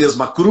tenho a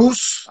mesma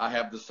cruz. I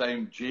have the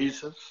same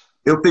Jesus.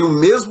 Eu tenho o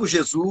mesmo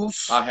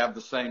Jesus. I have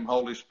the same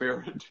Holy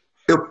Spirit.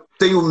 Eu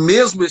tenho o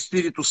mesmo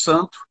Espírito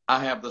Santo.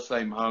 I have the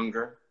same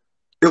hunger.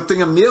 Eu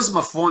tenho a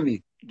mesma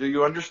fome. Do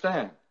you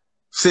understand?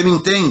 Você me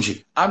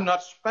entende? I'm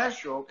not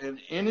special in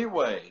any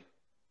way.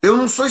 Eu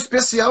não sou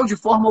especial de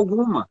forma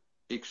alguma.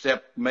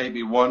 Except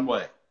maybe one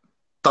way.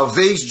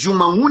 Talvez de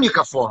uma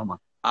única forma.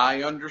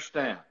 I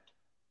understand.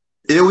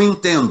 Eu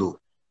entendo.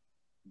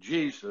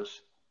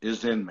 Jesus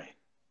is in me.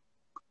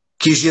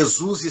 Que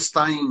Jesus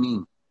está em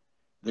mim.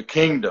 The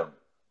kingdom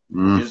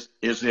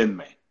is in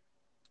me.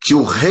 Que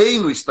o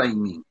reino está em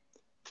mim.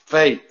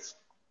 Faith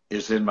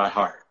is in my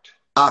heart.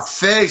 A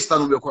fé está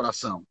no meu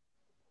coração.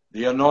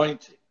 The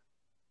anointing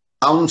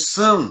A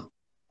unção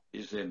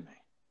is in me.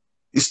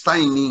 está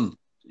em mim.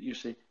 You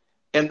see?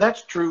 And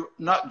that's true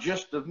not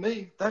just of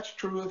me, that's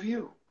true of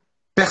you.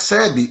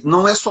 Percebe?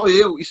 Não é só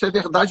eu. Isso é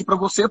verdade para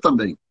você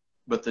também.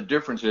 But the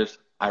difference is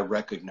I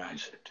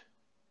recognize it.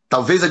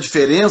 Talvez a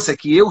diferença é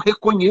que eu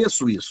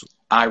reconheço isso.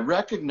 I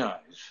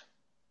recognize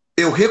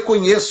Eu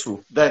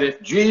reconheço. that if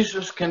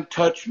Jesus can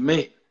touch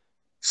me,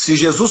 Se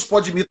Jesus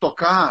pode me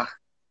tocar,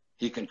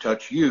 he can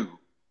touch you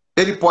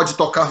ele pode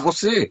tocar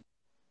você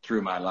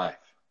through my life.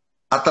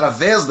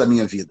 através da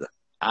minha vida.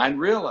 I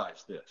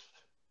realize this.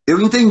 Eu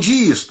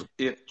entendi isto.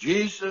 If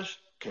Jesus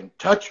can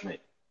touch me,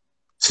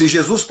 Se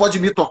Jesus pode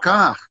me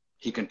tocar,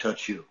 he can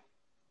touch you.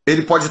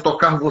 ele pode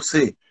tocar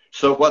você.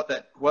 So what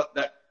that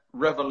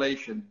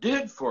revelation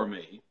did for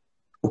me,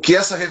 O que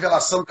essa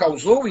revelação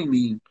causou em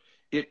mim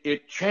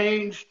it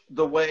changed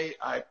the way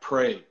I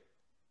pray.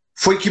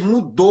 foi que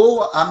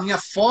mudou a minha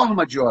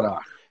forma de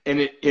orar. And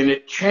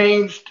it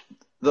changed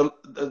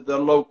the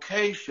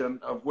location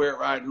of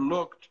where I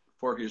looked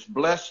for his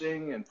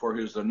blessing and for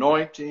his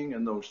anointing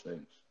and those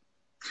things.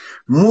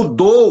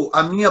 Mudou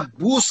a minha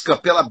busca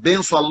pela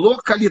bênção, a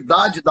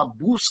localidade da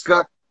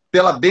busca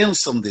pela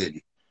bênção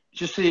dele.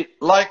 You see,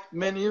 like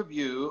many of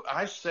you,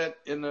 I sat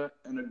in a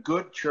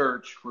good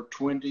church for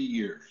 20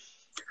 years.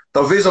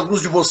 Talvez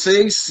alguns de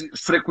vocês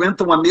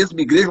frequentam a mesma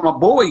igreja, uma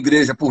boa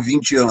igreja, por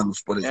 20 anos,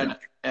 por exemplo.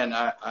 And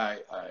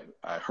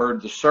I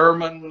heard the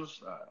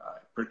sermons, I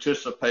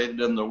participated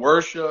in the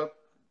worship,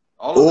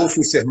 all of that.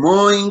 Ouço os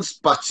sermões,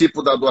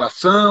 participo da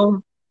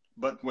adoração,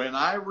 But when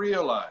I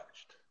realized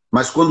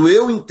mas quando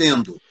eu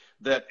entendo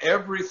that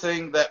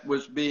everything that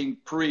was being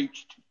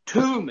preached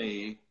to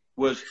me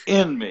was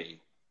in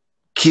me,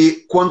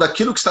 que quando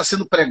aquilo que está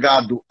sendo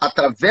pregado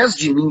através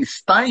de mim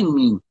está em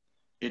mim,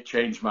 it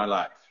changed my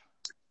life.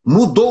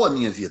 mudou a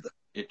minha vida.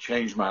 It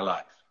changed my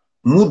life.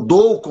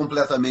 Mudou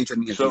completamente a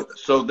minha vida.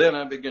 So then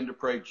I began to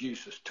pray,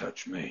 Jesus,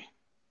 touch me.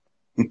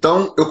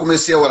 Então eu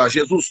comecei a orar,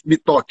 Jesus, me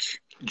toque.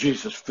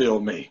 Jesus, fill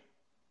me.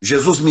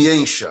 Jesus, me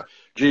encha.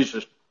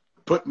 Jesus,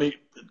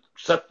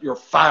 set your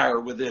fire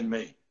within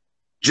me.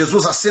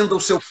 Jesus, acenda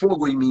o seu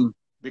fogo em mim.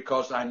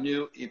 Because I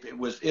knew if it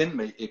was in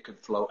me, it could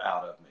flow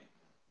out of me.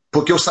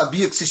 Porque eu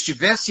sabia que se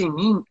estivesse em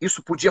mim,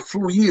 isso podia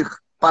fluir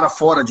para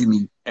fora de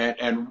mim.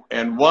 And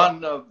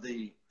one of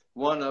the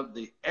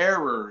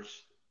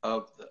errors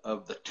of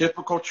the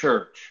typical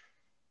church,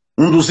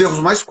 dos erros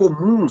mais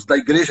comuns da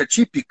igreja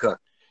típica,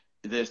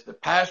 is the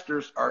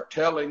pastors are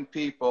telling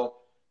people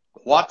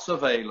what's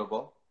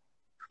available.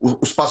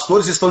 Os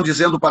pastores estão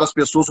dizendo para as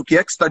pessoas o que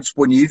é que está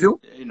disponível.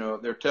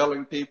 They're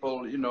telling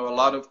people, a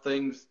lot of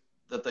things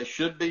that they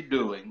should be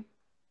doing.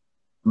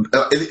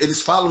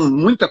 Eles falam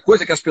muita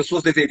coisa que as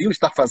pessoas deveriam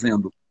estar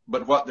fazendo.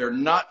 But what they're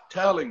not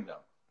telling them,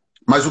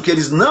 mas o que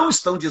eles não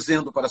estão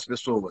dizendo para as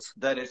pessoas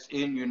that it's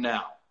in you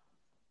now.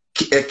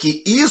 É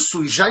que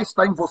isso já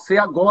está em você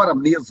agora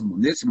mesmo,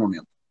 nesse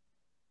momento.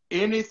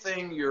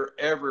 Anything you're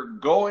ever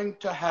going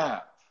to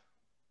have,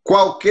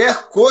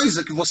 qualquer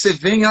coisa que você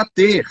venha a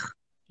ter,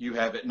 you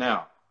have it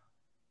now.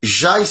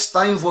 Já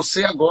está em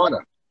você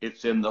agora.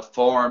 It's in the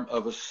form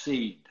of a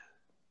seed.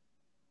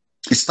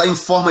 Está em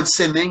forma de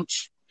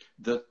semente.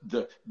 The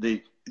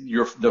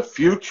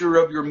future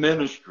of your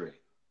ministry,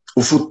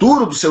 o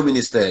futuro do seu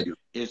ministério,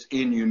 is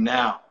in you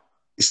now.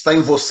 Está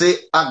em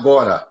você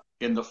agora.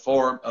 In the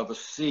form of a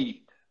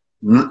seed.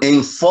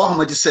 Em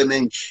forma de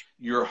semente.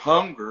 Your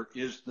hunger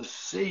is the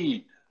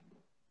seed.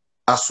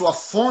 A sua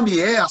fome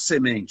é a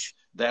semente.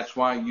 That's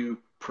why you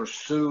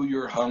pursue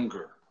your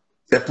hunger.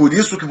 É por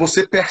isso que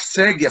você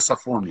persegue essa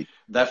fome.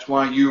 That's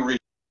why you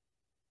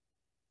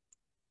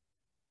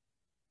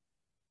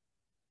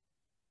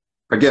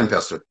Again,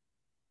 Pastor.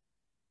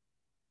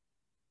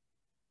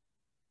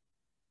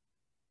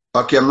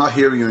 Okay, I'm not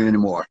hearing you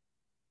anymore.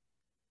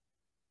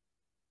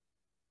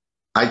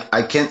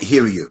 I can't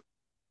hear you.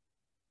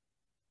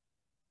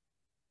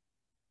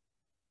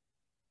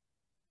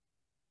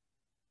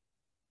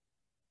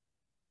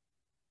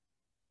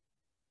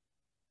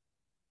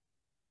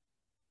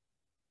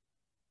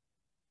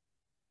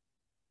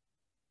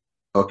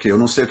 Ok, eu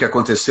não sei o que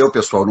aconteceu,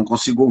 pessoal. Não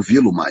consigo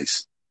ouvi-lo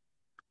mais.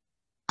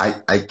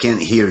 I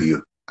can't hear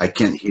you. I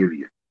can't hear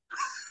you.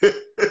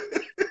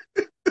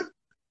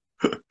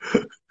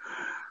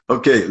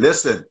 Okay,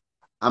 listen.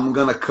 I'm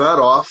going to cut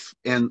off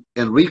and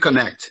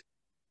reconnect.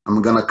 I'm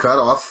going to cut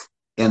off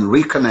and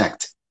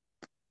reconnect.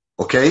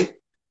 Okay?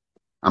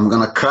 I'm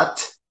going to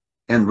cut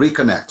and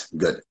reconnect.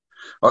 Good.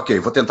 Ok,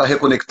 vou tentar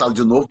reconectá-lo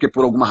de novo, porque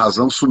por alguma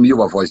razão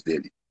sumiu a voz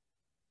dele.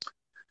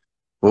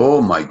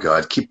 Oh my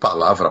God, que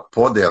palavra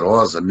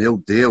poderosa, meu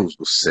Deus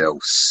do céu,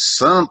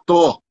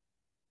 santo!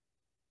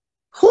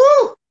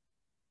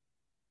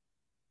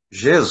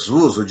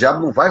 Jesus, o diabo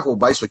não vai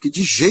roubar isso aqui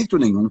de jeito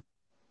nenhum.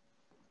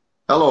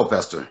 Hello,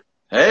 Pastor.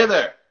 Hey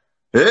there.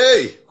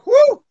 Hey!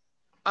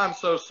 I'm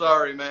so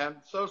sorry, man.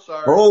 So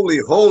sorry. Holy,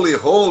 holy,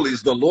 holy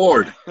is the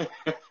Lord.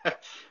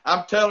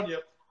 I'm telling you,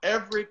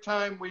 every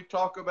time we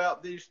talk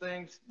about these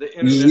things, the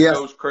internet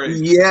goes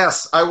crazy.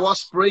 Yes, I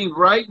was praying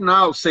right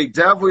now. Say,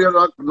 devil,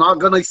 you're not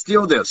going to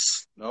steal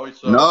this. No,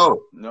 it's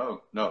no.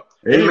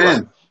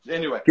 Amen.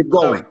 Anyway, keep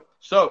going.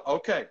 So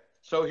okay.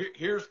 So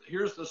here's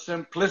the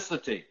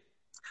simplicity.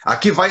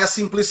 Aqui vai a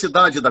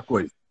simplicidade da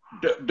coisa.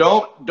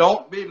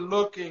 Don't be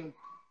looking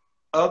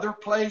other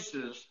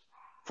places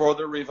for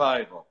the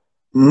revival.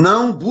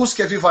 Não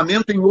busque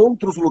avivamento em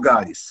outros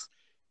lugares.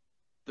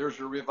 There's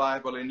a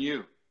revival in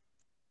you.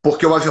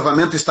 Porque o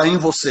avivamento está em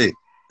você.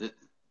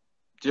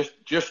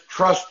 Just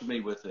trust me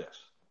with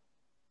this.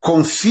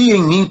 Confie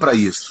em mim para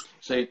isso.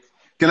 Say,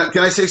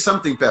 can I say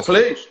something, Pastor?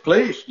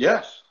 Please,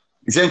 yes.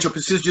 Gente, eu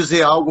preciso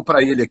dizer algo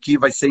para ele aqui,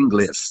 vai ser em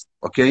inglês,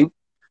 ok?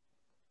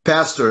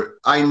 Pastor,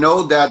 I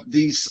know that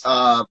these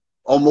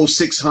almost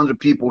 600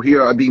 people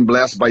here are being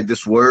blessed by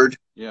this word.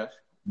 Yes.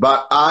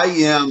 But I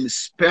am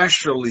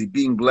especially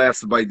being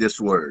blessed by this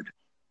word.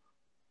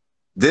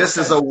 This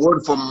is a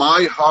word from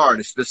my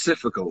heart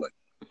specifically.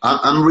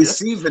 I'm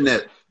receiving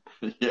it.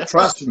 Yes.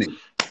 Trust me.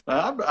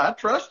 I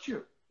trust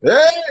you.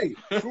 Hey!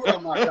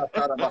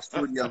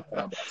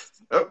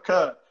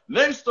 Okay.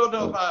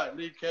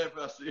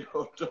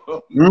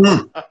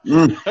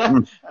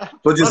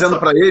 Estou dizendo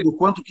para ele o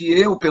quanto que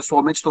eu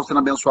pessoalmente estou sendo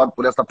abençoado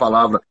por esta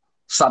palavra.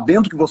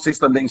 sabendo que vocês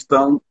também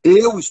estão,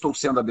 eu estou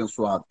sendo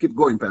abençoado. Keep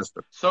going,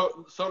 pastor.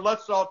 So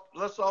let's all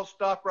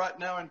stop right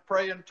now and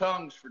pray in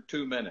tongues for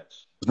 2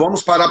 minutes.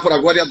 Vamos parar por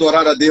agora e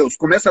adorar a Deus.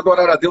 Comece a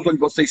adorar a Deus onde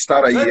você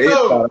está aí.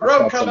 Netto,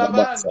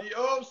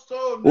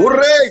 O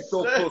rei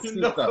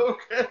Totocita.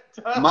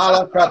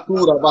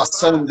 Malacatura,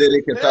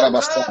 Bassandere, que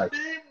tarabastai.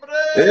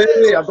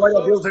 Ei, adore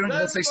a Deus aí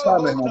onde você está,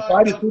 meu irmão.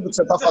 Pare tudo que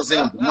você está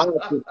fazendo.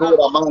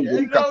 Malacatura,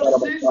 Mandere,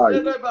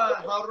 Catarabastai.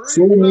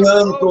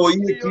 Sumianto,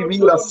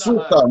 Ikimira,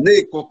 Suta,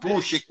 Neco,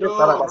 Puxe, que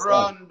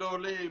tarabastai.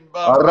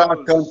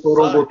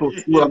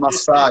 Aracantorogotossura,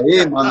 Massá,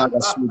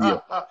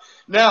 Emanagasuria.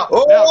 Now,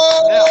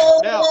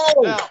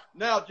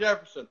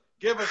 Jefferson,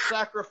 give a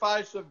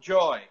sacrifice of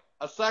joy.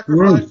 A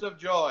sacrifice of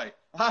joy.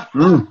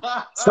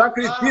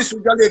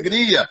 Sacrifício de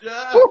alegria.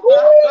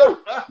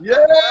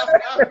 Yeah.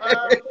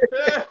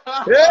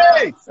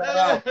 Ei!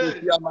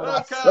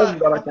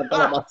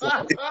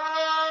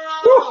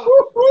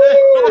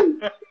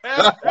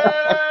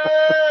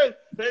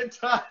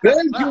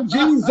 Thank you,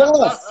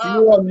 Jesus.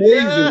 You are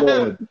amazing,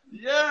 Lord.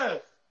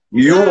 Yes.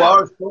 You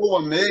are so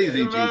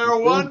amazing, Jesus. You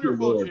are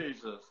wonderful,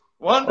 Jesus.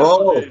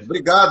 Oh,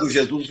 obrigado,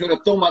 Jesus. O Senhor é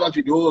tão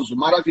maravilhoso,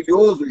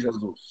 maravilhoso,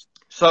 Jesus.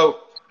 So,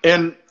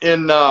 at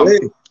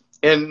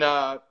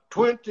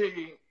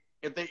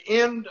the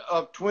end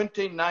of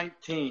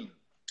 2019.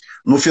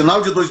 No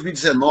final de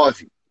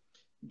 2019.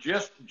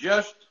 Just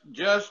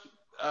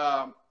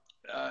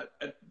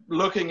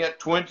looking at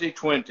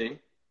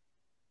 2020.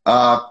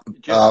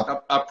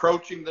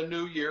 Approaching the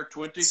new year,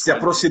 2020. Se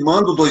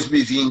aproximando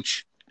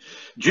 2020.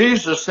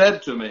 Jesus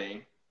said to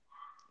me.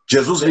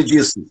 Jesus me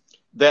disse.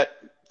 That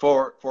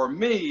for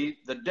me,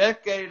 the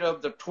decade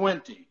of the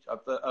 20s,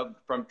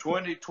 from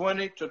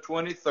 2020 to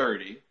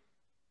 2030.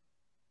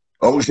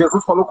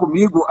 Jesus falou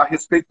comigo a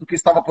respeito do que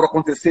estava por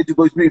acontecer de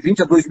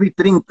 2020 a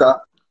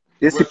 2030.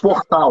 Esse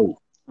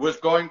portal was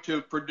going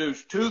to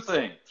produce 2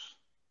 things.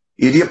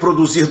 Iria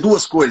produzir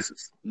 2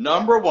 coisas.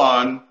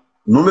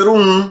 Número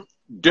 1,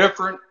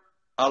 different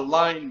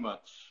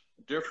alignments,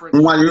 different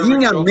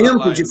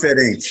alinhamento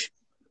diferente.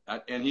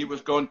 And he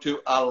was going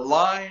to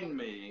align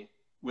me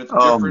with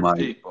different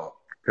people.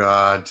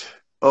 God.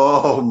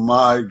 Oh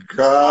my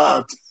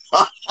God.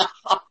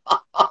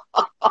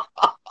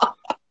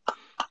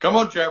 Come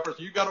on,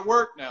 Jefferson. You got to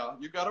work now.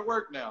 You got to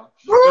work now.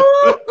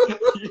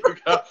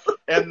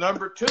 And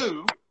number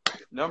two.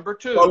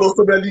 Falou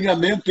sobre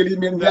alinhamento, que ele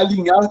me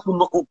alinhar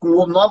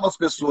com novas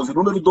pessoas. E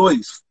número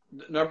 2.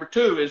 Number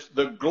 2 is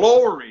the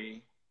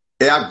glory.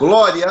 É a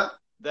glória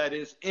that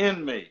is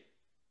in me.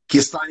 Que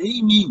está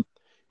em mim.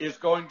 Is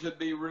going to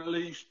be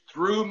released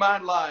through my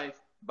life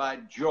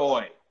by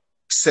joy.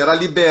 Será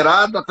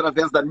liberada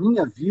através da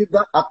minha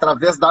vida,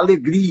 através da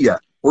alegria,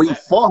 ou em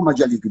forma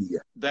de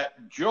alegria. That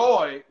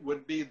joy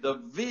would be the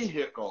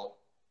vehicle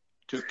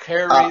to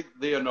carry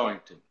the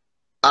anointing.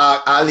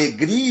 A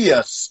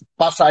alegria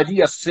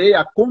passaria a ser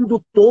a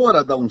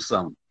condutora da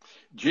unção.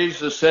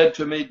 Jesus said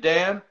to me,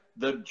 Dan,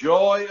 the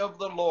joy of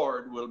the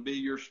Lord will be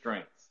your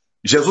strength.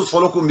 Jesus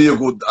falou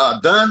comigo,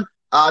 Dan,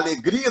 a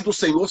alegria do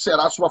Senhor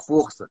será a sua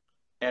força.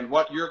 And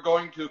what you're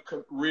going to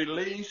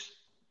release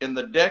in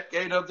the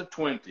decade of the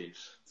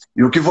 20s.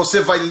 E o que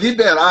você vai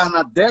liberar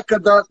na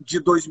década de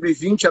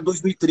 2020 a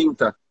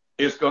 2030.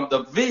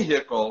 The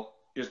vehicle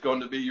is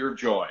going to be your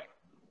joy.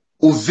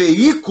 O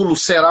veículo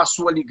será a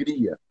sua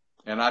alegria.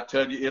 And I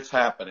tell you, it's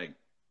happening.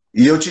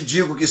 E eu te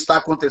digo que está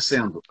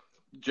acontecendo.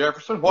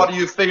 Jefferson, what are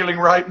you feeling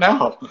right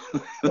now?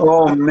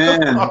 Oh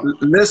man,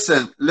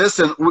 listen.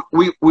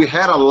 We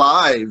had a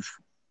live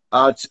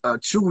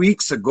 2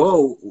 weeks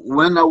ago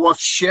when I was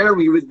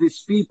sharing with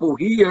these people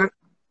here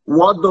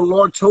what the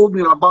Lord told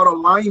me about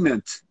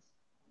alignment.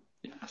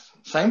 Yes,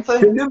 same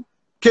thing.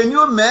 Can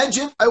you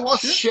imagine? I was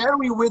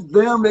sharing with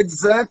them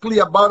exactly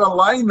about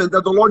alignment,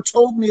 that the Lord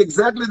told me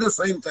exactly the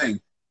same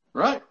thing.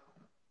 Right.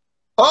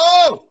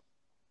 Oh!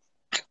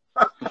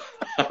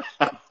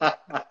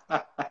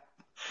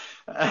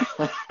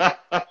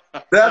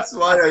 That's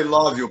why I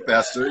love you,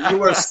 Pastor.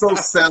 You are so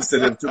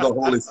sensitive to the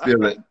Holy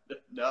Spirit.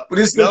 Por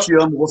isso que eu te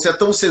amo. Você é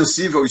tão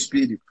sensível ao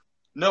Espírito.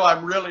 No,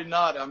 I'm really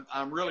not.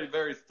 I'm really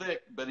very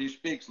thick, but he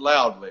speaks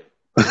loudly.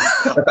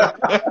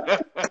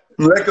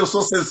 Não é que eu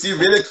sou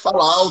sensível, ele é que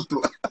fala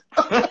alto.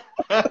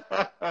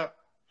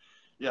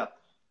 Yeah,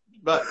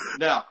 but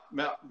now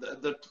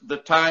the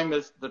time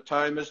is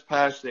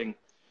passing.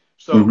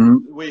 So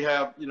we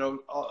have,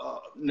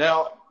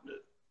 now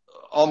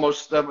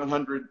almost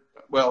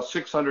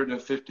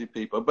 650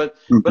 people. But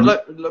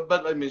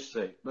let me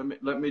say,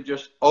 let me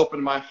just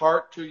open my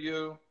heart to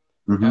you,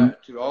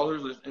 to all who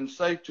listen, and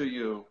say to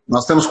you.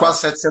 Nós temos quase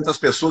 700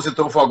 pessoas,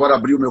 então eu vou agora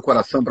abrir o meu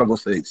coração para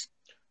vocês.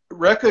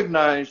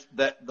 Recognize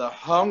that the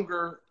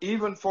hunger,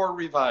 even for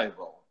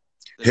revival.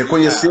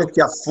 Reconhecer que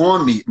a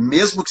fome,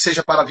 mesmo que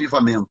seja para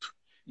avivamento.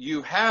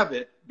 You have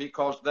it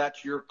because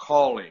that's your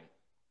calling.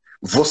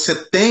 Você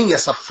tem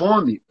essa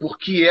fome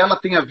porque ela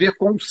tem a ver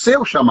com o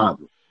seu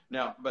chamado.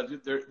 Now, but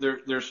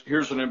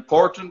here's an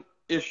important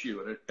issue,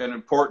 an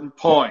important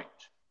point.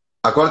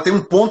 Agora tem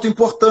um ponto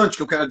importante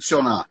que eu quero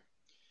adicionar.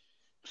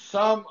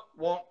 Some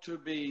want to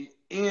be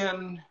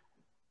in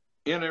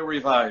in a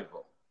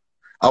revival.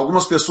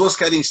 Algumas pessoas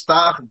querem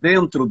estar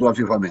dentro do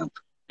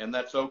avivamento. And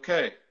that's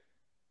okay.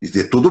 E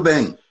tudo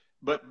bem.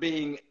 But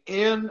being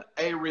in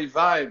a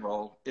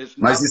revival is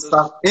Mas not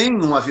estar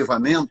em um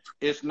avivamento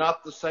it's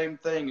not the same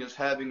thing as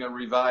having a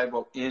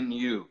revival in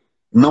you.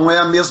 não é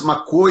a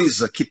mesma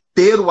coisa que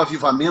ter o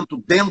avivamento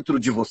dentro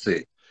de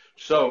você.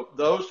 So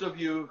those of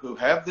you who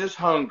have this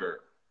hunger,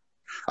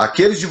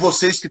 Aqueles de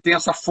vocês que têm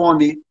essa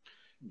fome,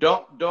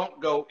 don't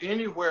go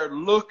anywhere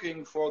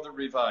looking for the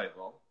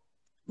revival.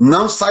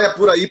 não saia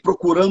por aí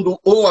procurando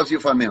o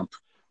avivamento.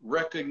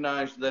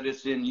 Recognize that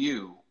it's in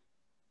you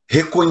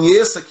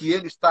Reconheça que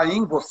ele está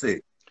em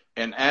você.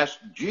 and ask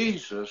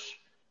Jesus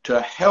to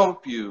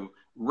help you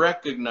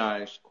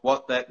recognize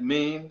what that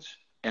means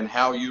and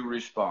how you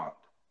respond.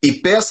 E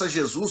peça a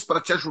Jesus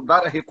para te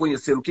ajudar a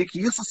reconhecer o que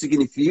isso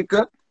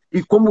significa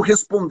e como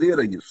responder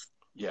a isso.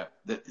 Yeah,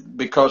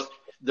 because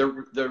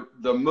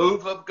the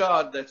move of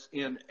God that's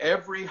in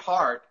every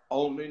heart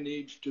only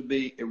needs to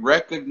be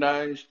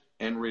recognized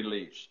and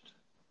released.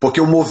 Porque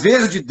o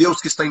mover de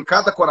Deus que está em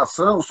cada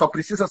coração só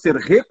precisa ser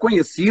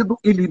reconhecido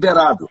e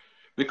liberado.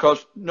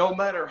 Because no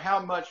matter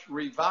how much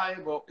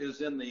revival is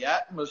in the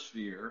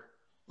atmosphere,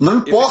 Não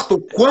importa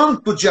o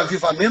quanto de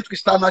avivamento que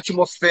está na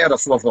atmosfera à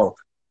sua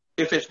volta.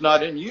 if it's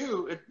not in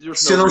you, there's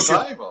Se no não,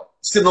 revival.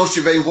 se não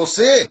estiver em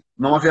você,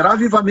 não haverá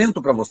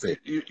avivamento para você.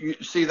 You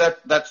see,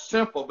 that's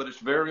simple, but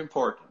it's very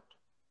important.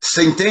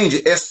 Você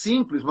entende? É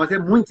simples, mas é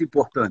muito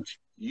importante.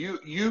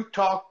 You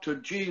talk to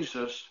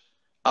Jesus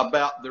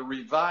about the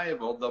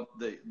revival,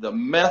 the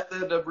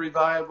method of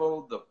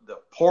revival, the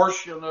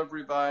portion of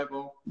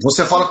revival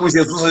Você fala com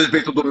Jesus a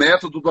respeito do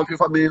método do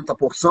avivamento, a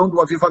porção do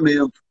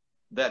avivamento,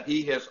 that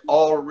he has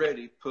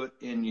already put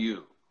in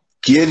you.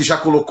 que ele já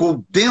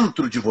colocou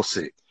dentro de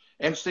você.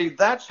 And see,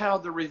 that's how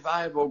the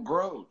revival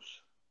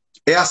grows.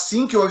 É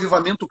assim que o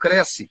avivamento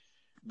cresce.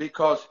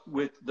 Because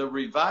with the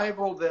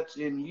revival that's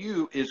in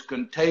you is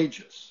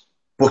contagious.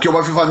 Porque o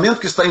avivamento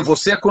que está em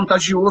você é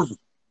contagioso.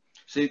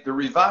 See, the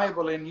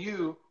revival in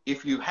you,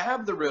 if you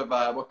have the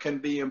revival, can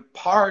be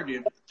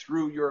imparted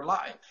through your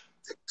life.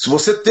 Se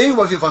você tem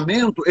o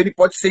avivamento, ele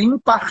pode ser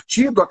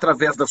impartido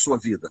através da sua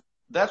vida.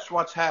 That's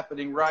what's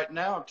happening right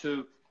now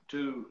to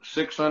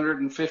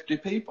 650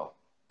 people.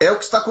 É o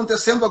que está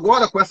acontecendo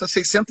agora com essas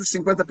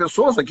 650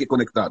 pessoas aqui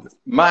conectadas.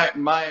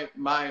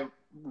 My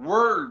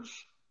words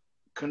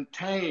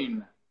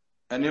contain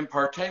an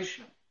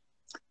impartation.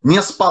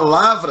 Minhas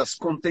palavras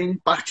contêm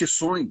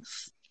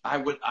partições. I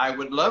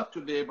would love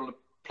to be able to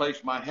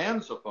place my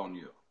hands upon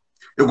you.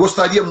 Eu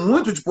gostaria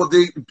muito de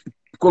poder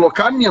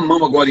colocar minha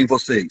mão agora em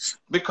vocês.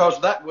 Because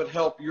that would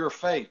help your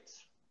faith.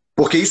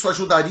 Porque isso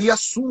ajudaria a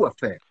sua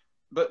fé.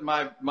 But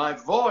my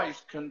voice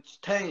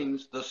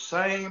contains the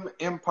same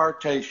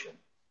impartation.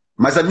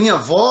 Mas a minha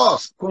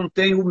voz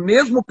contém o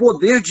mesmo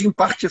poder de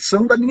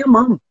impartição da minha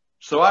mão.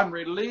 So I'm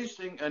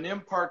releasing an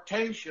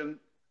impartation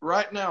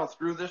right now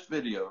through this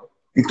video.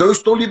 Então eu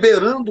estou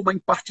liberando uma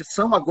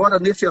impartição agora,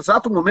 nesse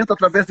exato momento,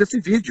 através desse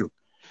vídeo.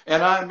 And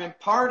I'm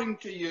imparting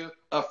to you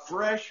a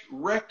fresh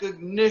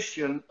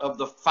recognition of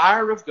the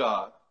fire of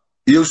God.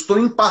 E eu estou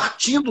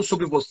impartindo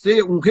sobre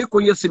você um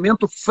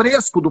reconhecimento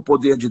fresco do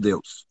poder de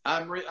Deus.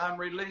 I'm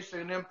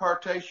releasing an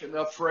impartation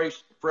of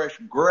fresh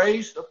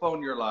grace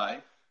upon your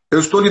life. Eu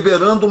estou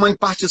liberando uma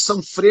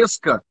impartição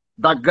fresca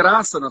da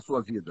graça na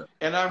sua vida.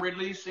 And I'm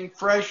releasing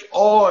fresh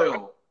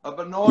oil of E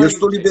eu anointing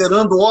estou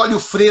liberando óleo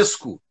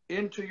fresco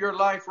into your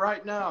life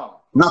right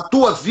now. na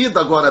tua vida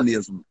agora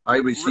mesmo. I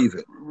receive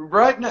it.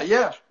 Right now,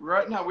 yes,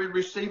 right now. We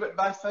receive it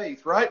by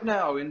faith. Right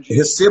now, in Jesus'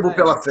 Recebo name.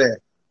 pela fé.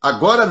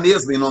 Agora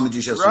mesmo, em nome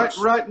de Jesus.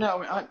 Right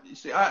now.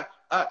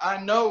 I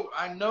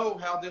know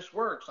how this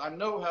works. I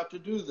know how to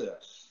do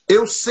this.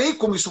 Eu sei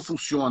como isso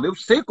funciona. Eu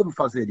sei como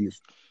fazer isso.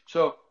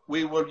 So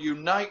we will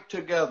unite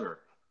together.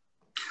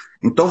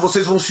 Então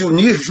vocês vão se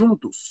unir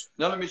juntos.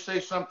 Now let me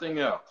say something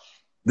else.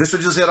 Deixa eu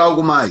dizer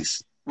algo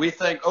mais. We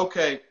think,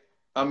 okay,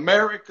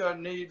 America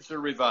needs a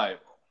revival.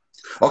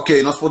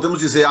 Ok, nós podemos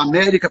dizer, a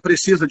América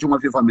precisa de um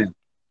avivamento.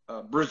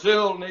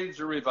 Brazil needs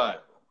a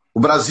revival. O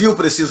Brasil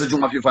precisa de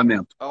um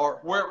avivamento. Or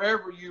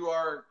wherever you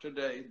are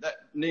today, that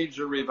needs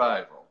a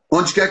revival.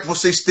 Onde quer que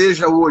você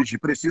esteja hoje,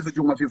 precisa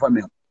de um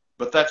avivamento.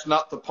 But that's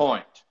not the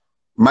point.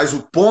 Mas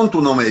o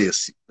ponto não é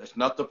esse. That's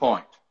not the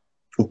point.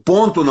 O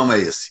ponto não é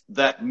esse.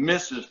 That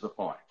misses the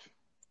point.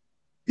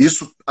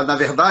 Isso, na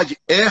verdade,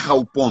 erra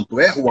o ponto,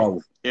 erra o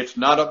alvo. It's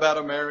not about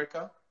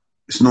America.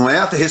 Isso não é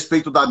a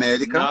respeito da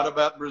América. Not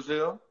about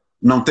Brazil.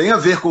 Não tem a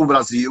ver com o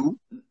Brasil.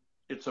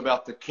 It's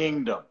about the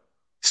kingdom.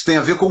 Isso tem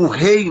a ver com o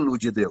reino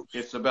de Deus.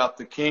 It's about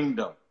the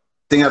kingdom.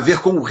 Tem a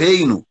ver com o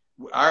reino.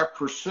 Our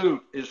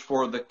pursuit is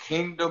for the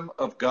kingdom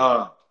of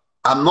God.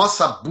 A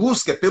nossa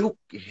busca é pelo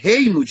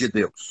reino de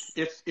Deus.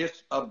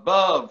 It's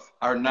above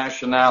our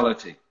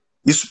nationality.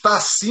 Isso está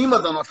acima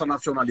da nossa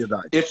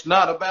nacionalidade. It's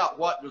not about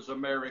what does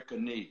America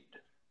need.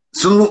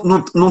 Isso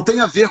não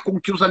tem a ver com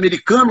o que os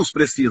americanos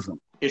precisam.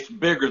 It's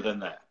bigger than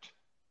that.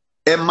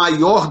 É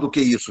maior do que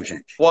isso,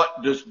 gente.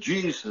 What does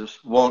Jesus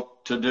want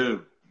to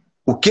do?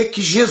 O que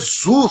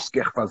Jesus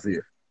quer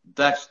fazer?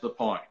 That's the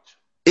point.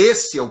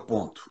 Esse é o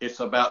ponto. It's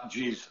about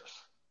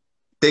Jesus.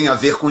 Tem a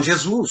ver com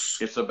Jesus.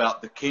 It's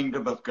about the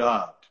kingdom of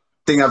God.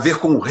 Tem a ver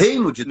com o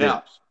reino de Now,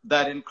 Deus.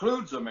 that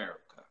includes America.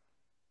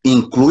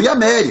 Inclui a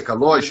América,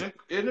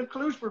 lógico. It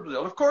includes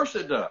Brazil. Of course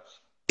it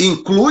does.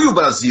 Inclui o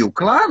Brasil,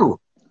 claro.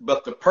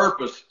 But the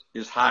purpose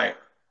is higher.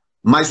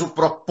 Mas o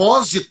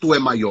propósito é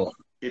maior.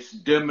 It's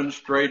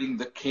demonstrating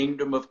the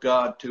kingdom of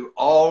God to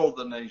all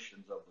the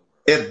nations of the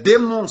world. É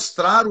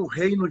demonstrar o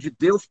reino de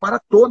Deus para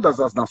todas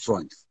as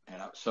nações.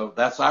 And so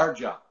that's our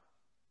job.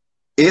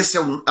 Essa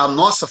é a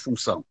nossa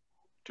função.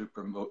 To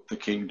promote the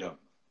kingdom.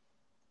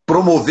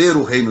 Promover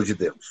o reino de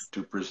Deus.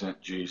 To present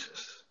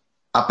Jesus.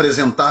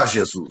 Apresentar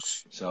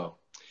Jesus. So,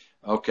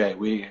 okay,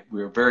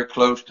 we're very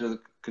close to the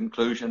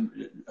conclusion.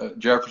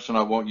 Jefferson,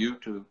 I want you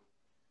to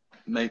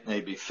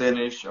maybe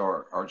finish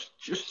or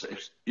just,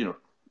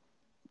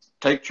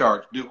 take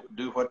charge.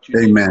 Do what you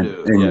Amen. need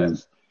to do. Amen.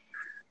 Yes.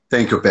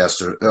 Thank you,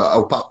 Pastor.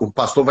 O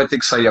pastor vai ter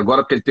que sair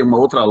agora porque ele tem uma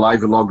outra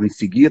live logo em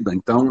seguida,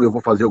 então eu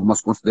vou fazer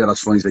algumas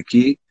considerações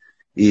aqui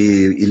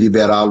e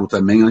liberá-lo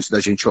também antes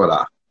da gente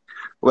orar.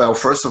 Well,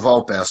 first of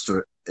all,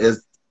 Pastor,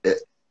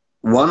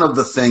 one of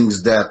the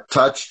things that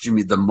touched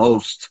me the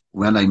most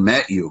when I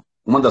met you,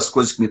 uma das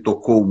coisas que me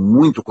tocou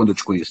muito quando eu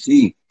te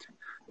conheci,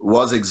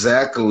 was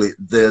exactly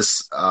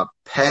this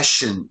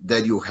passion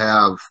that you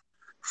have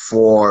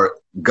for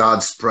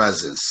God's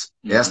presence.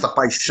 Mm-hmm. Esta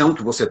paixão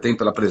que você tem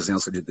pela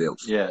presença de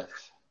Deus. Yes.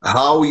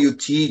 How you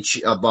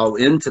teach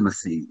about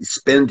intimacy,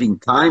 spending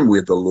time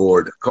with the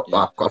Lord,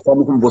 a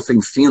forma como você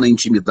ensina a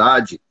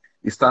intimidade,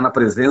 estar na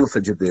presença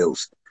de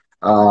Deus.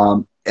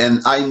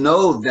 And I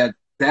know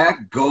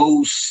that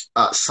goes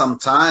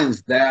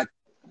sometimes that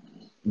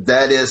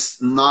is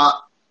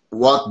not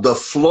what the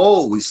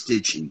flow is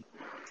teaching.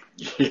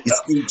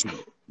 Is teaching.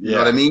 You know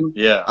what I mean?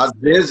 Yeah. Às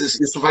vezes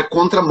isso vai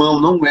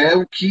contramão, não é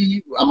o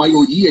que a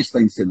maioria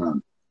está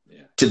ensinando.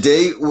 Yeah.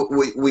 Today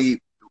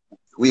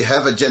we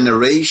have a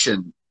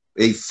generation,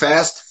 a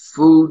fast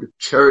food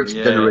church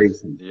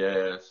generation.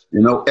 Yes.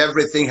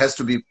 Everything has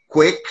to be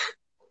quick,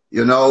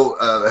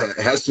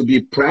 has to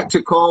be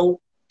practical.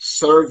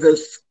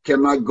 Service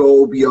cannot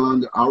go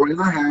beyond an hour and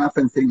a half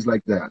and things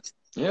like that.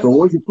 Yes. Então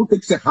hoje tudo tem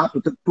que ser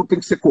rápido, tudo tem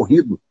que ser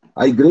corrido.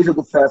 A igreja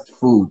do fast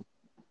food.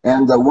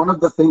 And one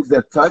of the things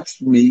that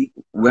touched me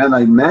when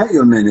I met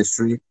your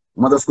ministry,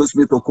 uma das coisas que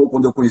me tocou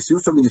quando eu conheci o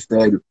seu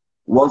ministério,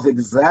 was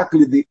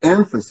exactly the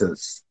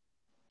emphasis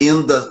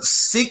in the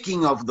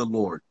seeking of the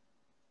Lord,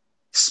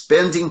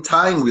 spending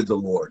time with the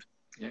Lord,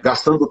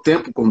 gastando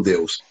tempo com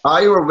Deus.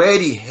 I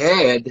already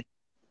had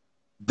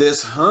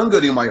this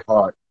hunger in my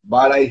heart,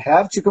 but I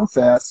have to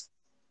confess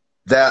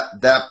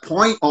that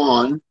point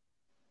on,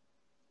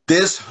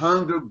 this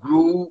hunger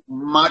grew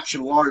much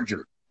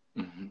larger.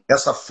 Mm-hmm.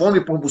 Essa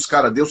fome por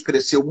buscar a Deus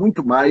cresceu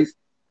muito mais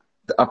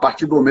a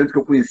partir do momento que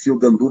eu conheci o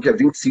Danduque há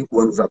 25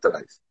 anos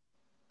atrás.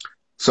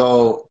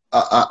 So,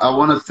 I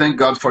want to thank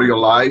God for your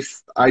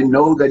life. I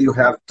know that you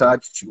have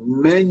touched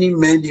many,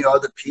 many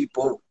other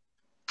people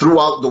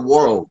throughout the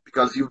world,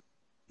 because you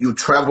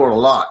travel a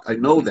lot. I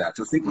know that.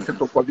 Eu sei que você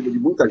tocou a vida de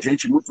muita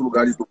gente em muitos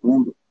lugares do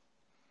mundo.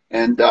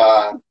 And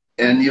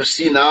you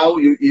see now,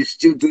 you're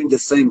still doing the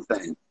same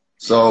thing.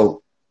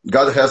 So,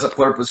 God has a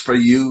purpose for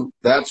you.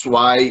 That's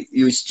why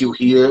you're still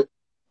here,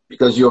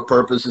 because your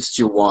purpose is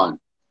still one.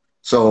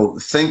 So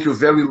thank you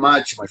very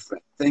much, my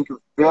friend. Thank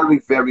you very,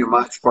 very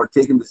much for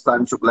taking this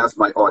time to bless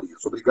my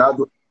audience.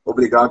 Obrigado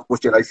por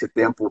tirar esse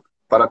tempo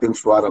para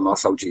abençoar a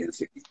nossa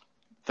audiência aqui.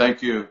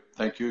 Thank you,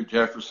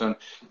 Jefferson.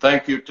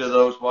 Thank you to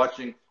those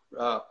watching.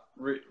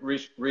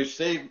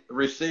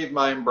 Receive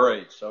my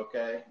embrace,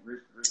 okay?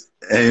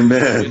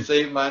 Amen.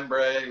 Receive my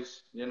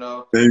embrace.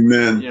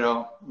 Amen.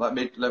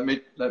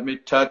 Let me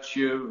touch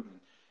you.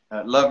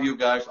 Love you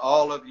guys,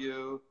 all of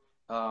you.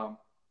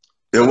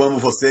 Eu amo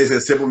vocês,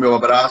 recebo o meu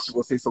abraço,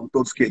 vocês são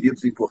todos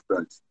queridos e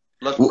importantes.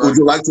 Would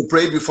you like to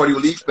pray before you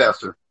leave,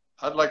 Pastor?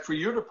 I'd like for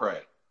you to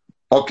pray.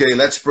 Okay,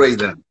 let's pray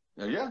then.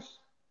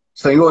 Yes.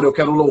 Senhor, eu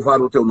quero louvar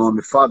o teu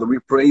nome. Father, we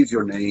praise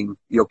your name.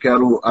 E eu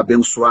quero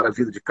abençoar a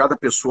vida de cada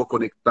pessoa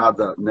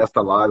conectada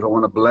nesta live. I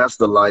want to bless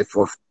the life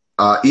of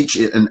each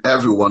and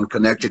everyone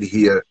connected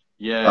here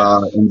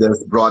in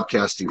this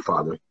broadcasting,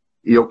 Father.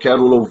 E eu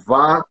quero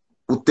louvar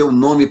o teu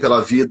nome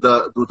pela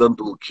vida do Dan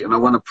Duque. And I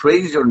want to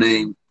praise your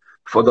name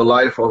for the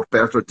life of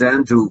Pastor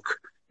Dan Duke.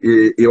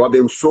 Eu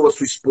abençoo a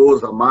sua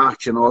esposa,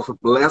 Marty, and also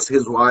bless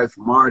his wife,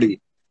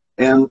 Marty,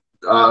 and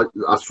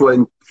a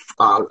sua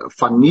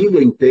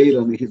família inteira,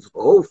 and his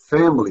whole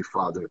family,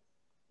 Father.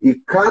 E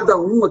cada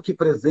um aqui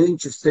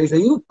presente seja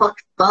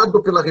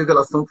impactado pela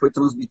revelação que foi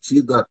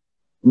transmitida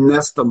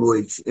nesta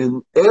noite.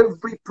 And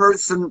every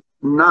person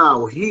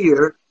now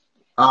here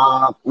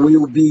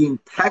will be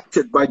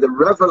impacted by the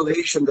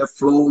revelation that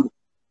flowed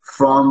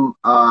from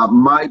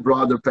my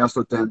brother,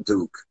 Pastor Dan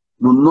Duke.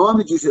 No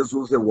nome de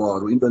Jesus eu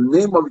oro. In the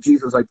name of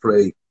Jesus I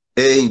pray.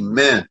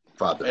 Amen,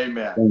 Father.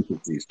 Amen. Thank you,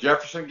 Jesus.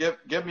 Jefferson,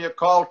 give me a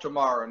call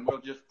tomorrow and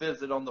we'll just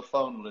visit on the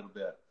phone a little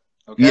bit.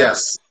 Okay?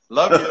 Yes.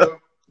 Love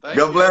you. Thank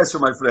God bless you,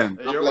 my friend.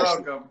 You're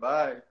welcome.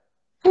 Bye.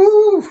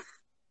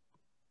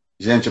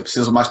 Gente, eu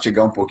preciso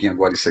mastigar um pouquinho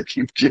agora isso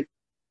aqui, porque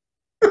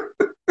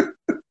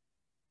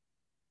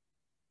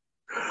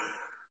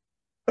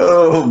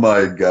Oh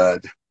my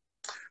God.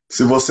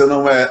 Se você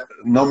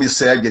não me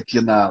segue aqui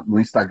no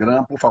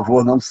Instagram, por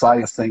favor, não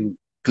saia sem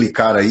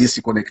clicar aí,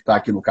 se conectar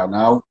aqui no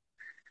canal.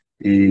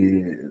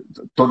 E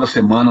toda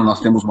semana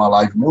nós temos uma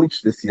live muito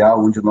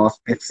especial, onde nós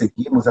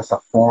perseguimos essa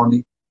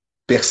fome,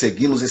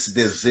 perseguimos esse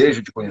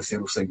desejo de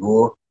conhecer o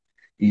Senhor,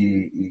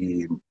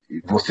 e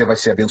você vai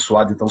ser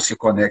abençoado, então se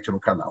conecte no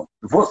canal.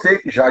 Você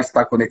que já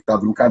está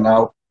conectado no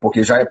canal,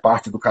 porque já é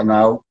parte do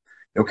canal,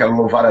 eu quero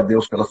louvar a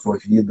Deus pela sua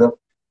vida.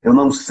 Eu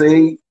não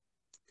sei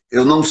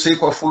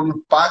qual foi o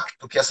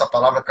impacto que essa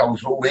palavra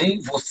causou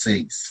em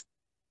vocês,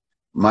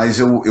 mas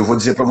eu vou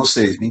dizer para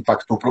vocês, me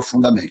impactou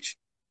profundamente.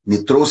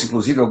 Me trouxe,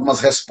 inclusive, algumas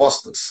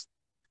respostas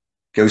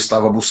que eu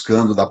estava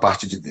buscando da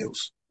parte de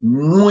Deus.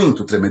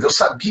 Muito tremendo. Eu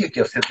sabia que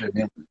ia ser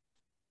tremendo.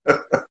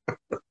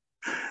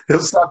 Eu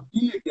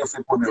sabia que ia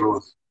ser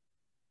poderoso.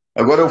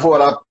 Agora eu vou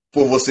orar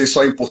por vocês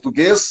só em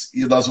português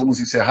e nós vamos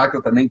encerrar, que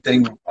eu também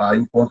tenho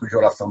encontro de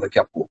oração daqui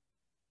a pouco.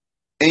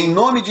 Em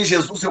nome de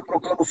Jesus, eu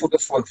proclamo sobre a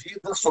sua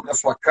vida, sobre a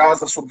sua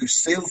casa, sobre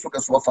os seus, sobre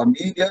a sua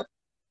família,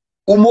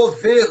 o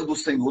mover do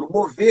Senhor, o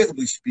mover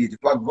do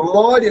Espírito, a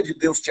glória de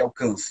Deus te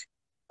alcance.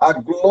 A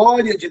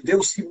glória de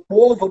Deus se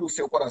mova no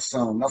seu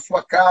coração, na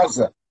sua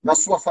casa, na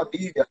sua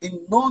família,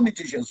 em nome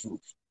de Jesus.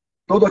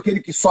 Todo aquele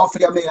que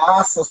sofre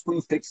ameaças por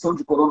infecção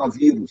de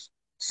coronavírus,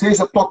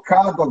 seja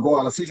tocado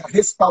agora, seja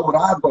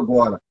restaurado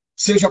agora,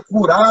 seja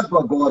curado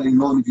agora em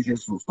nome de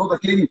Jesus. Todo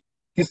aquele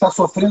que está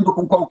sofrendo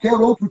com qualquer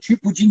outro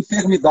tipo de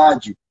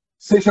enfermidade,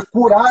 seja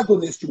curado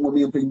neste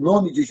momento em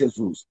nome de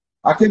Jesus.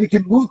 Aquele que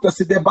luta,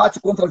 se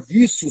debate contra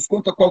vícios,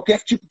 contra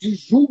qualquer tipo de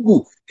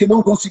jugo que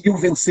não conseguiu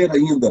vencer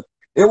ainda,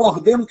 eu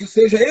ordeno que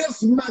seja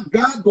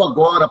esmagado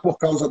agora por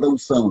causa da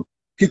unção.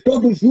 Que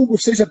todo jugo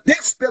seja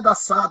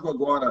despedaçado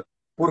agora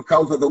por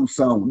causa da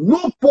unção.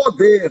 No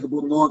poder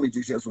do nome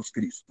de Jesus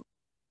Cristo.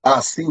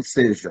 Assim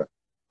seja.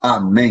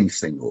 Amém,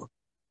 Senhor.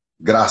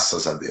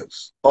 Graças a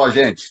Deus.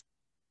 Gente,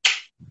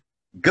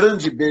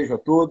 grande beijo a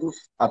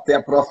todos. Até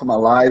a próxima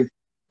live.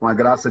 Com a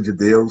graça de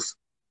Deus.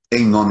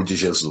 Em nome de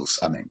Jesus.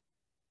 Amém.